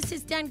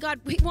services done,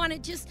 God, we want to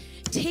just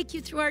take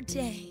you through our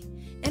day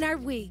and our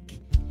week.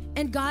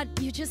 And God,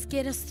 you just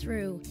get us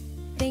through.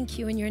 Thank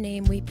you. In your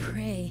name we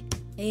pray.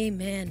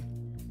 Amen.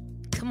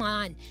 Come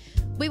on.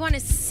 We want to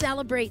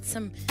celebrate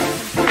some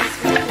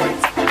praise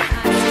reports.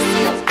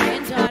 Cecile's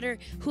granddaughter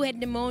who had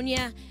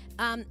pneumonia,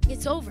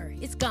 it's over.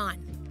 It's gone.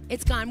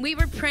 It's gone. We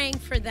were praying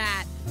for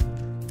that.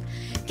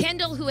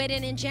 Kendall, who had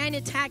an angina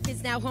attack,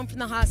 is now home from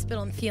the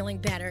hospital and feeling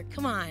better.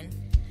 Come on.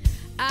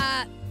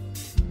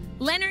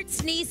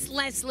 Leonard's niece,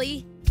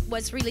 Leslie,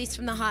 was released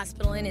from the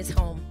hospital in his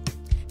home.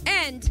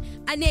 and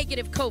a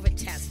negative COVID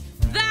test.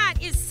 That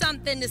is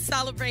something to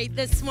celebrate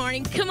this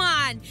morning. Come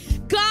on.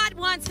 God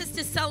wants us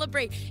to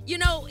celebrate. You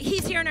know,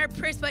 he's here in our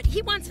prayers, but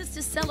he wants us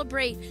to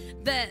celebrate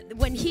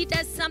when he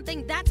does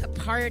something, that's a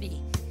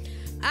party.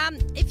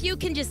 If you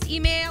can just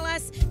email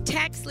us,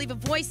 text, leave a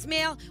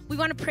voicemail, we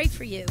want to pray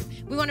for you.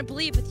 We want to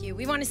believe with you.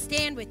 We want to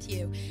stand with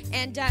you.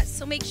 And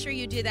so make sure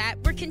you do that.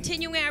 We're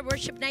continuing our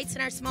worship nights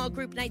and our small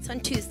group nights on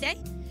Tuesday.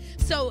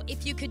 So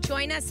if you could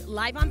join us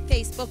live on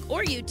Facebook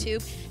or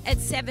YouTube at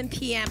 7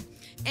 p.m.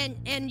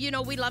 And you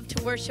know, we love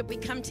to worship. We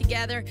come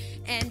together.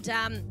 And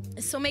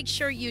so make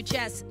sure you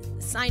just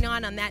sign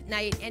on that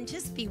night and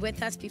just be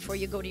with us before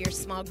you go to your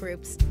small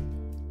groups.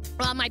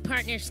 Well, my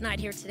partner's not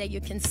here today,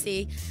 you can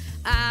see.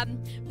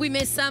 We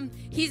miss him.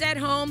 He's at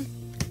home,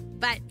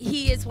 but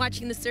he is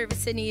watching the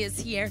service and he is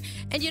here.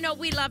 And you know,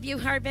 we love you,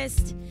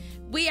 Harvest.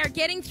 We are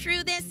getting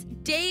through this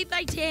day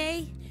by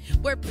day.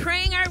 We're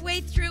praying our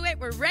way through it.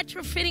 We're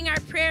retrofitting our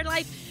prayer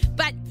life.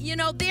 But, you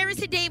know, there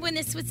is a day when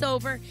this was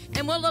over,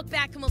 and we'll look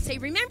back and we'll say,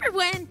 remember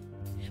when?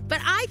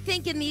 But I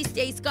think in these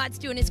days, God's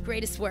doing his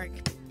greatest work.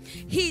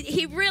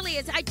 He really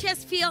is. I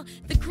just feel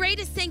the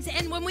greatest things.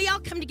 And when we all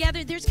come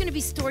together, there's going to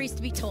be stories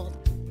to be told.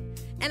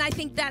 And I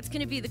think that's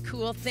going to be the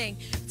cool thing.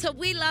 So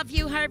we love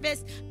you,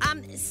 Harvest.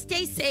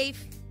 Stay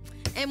safe,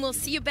 and we'll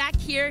see you back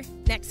here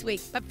next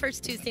week. But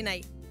first Tuesday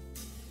night.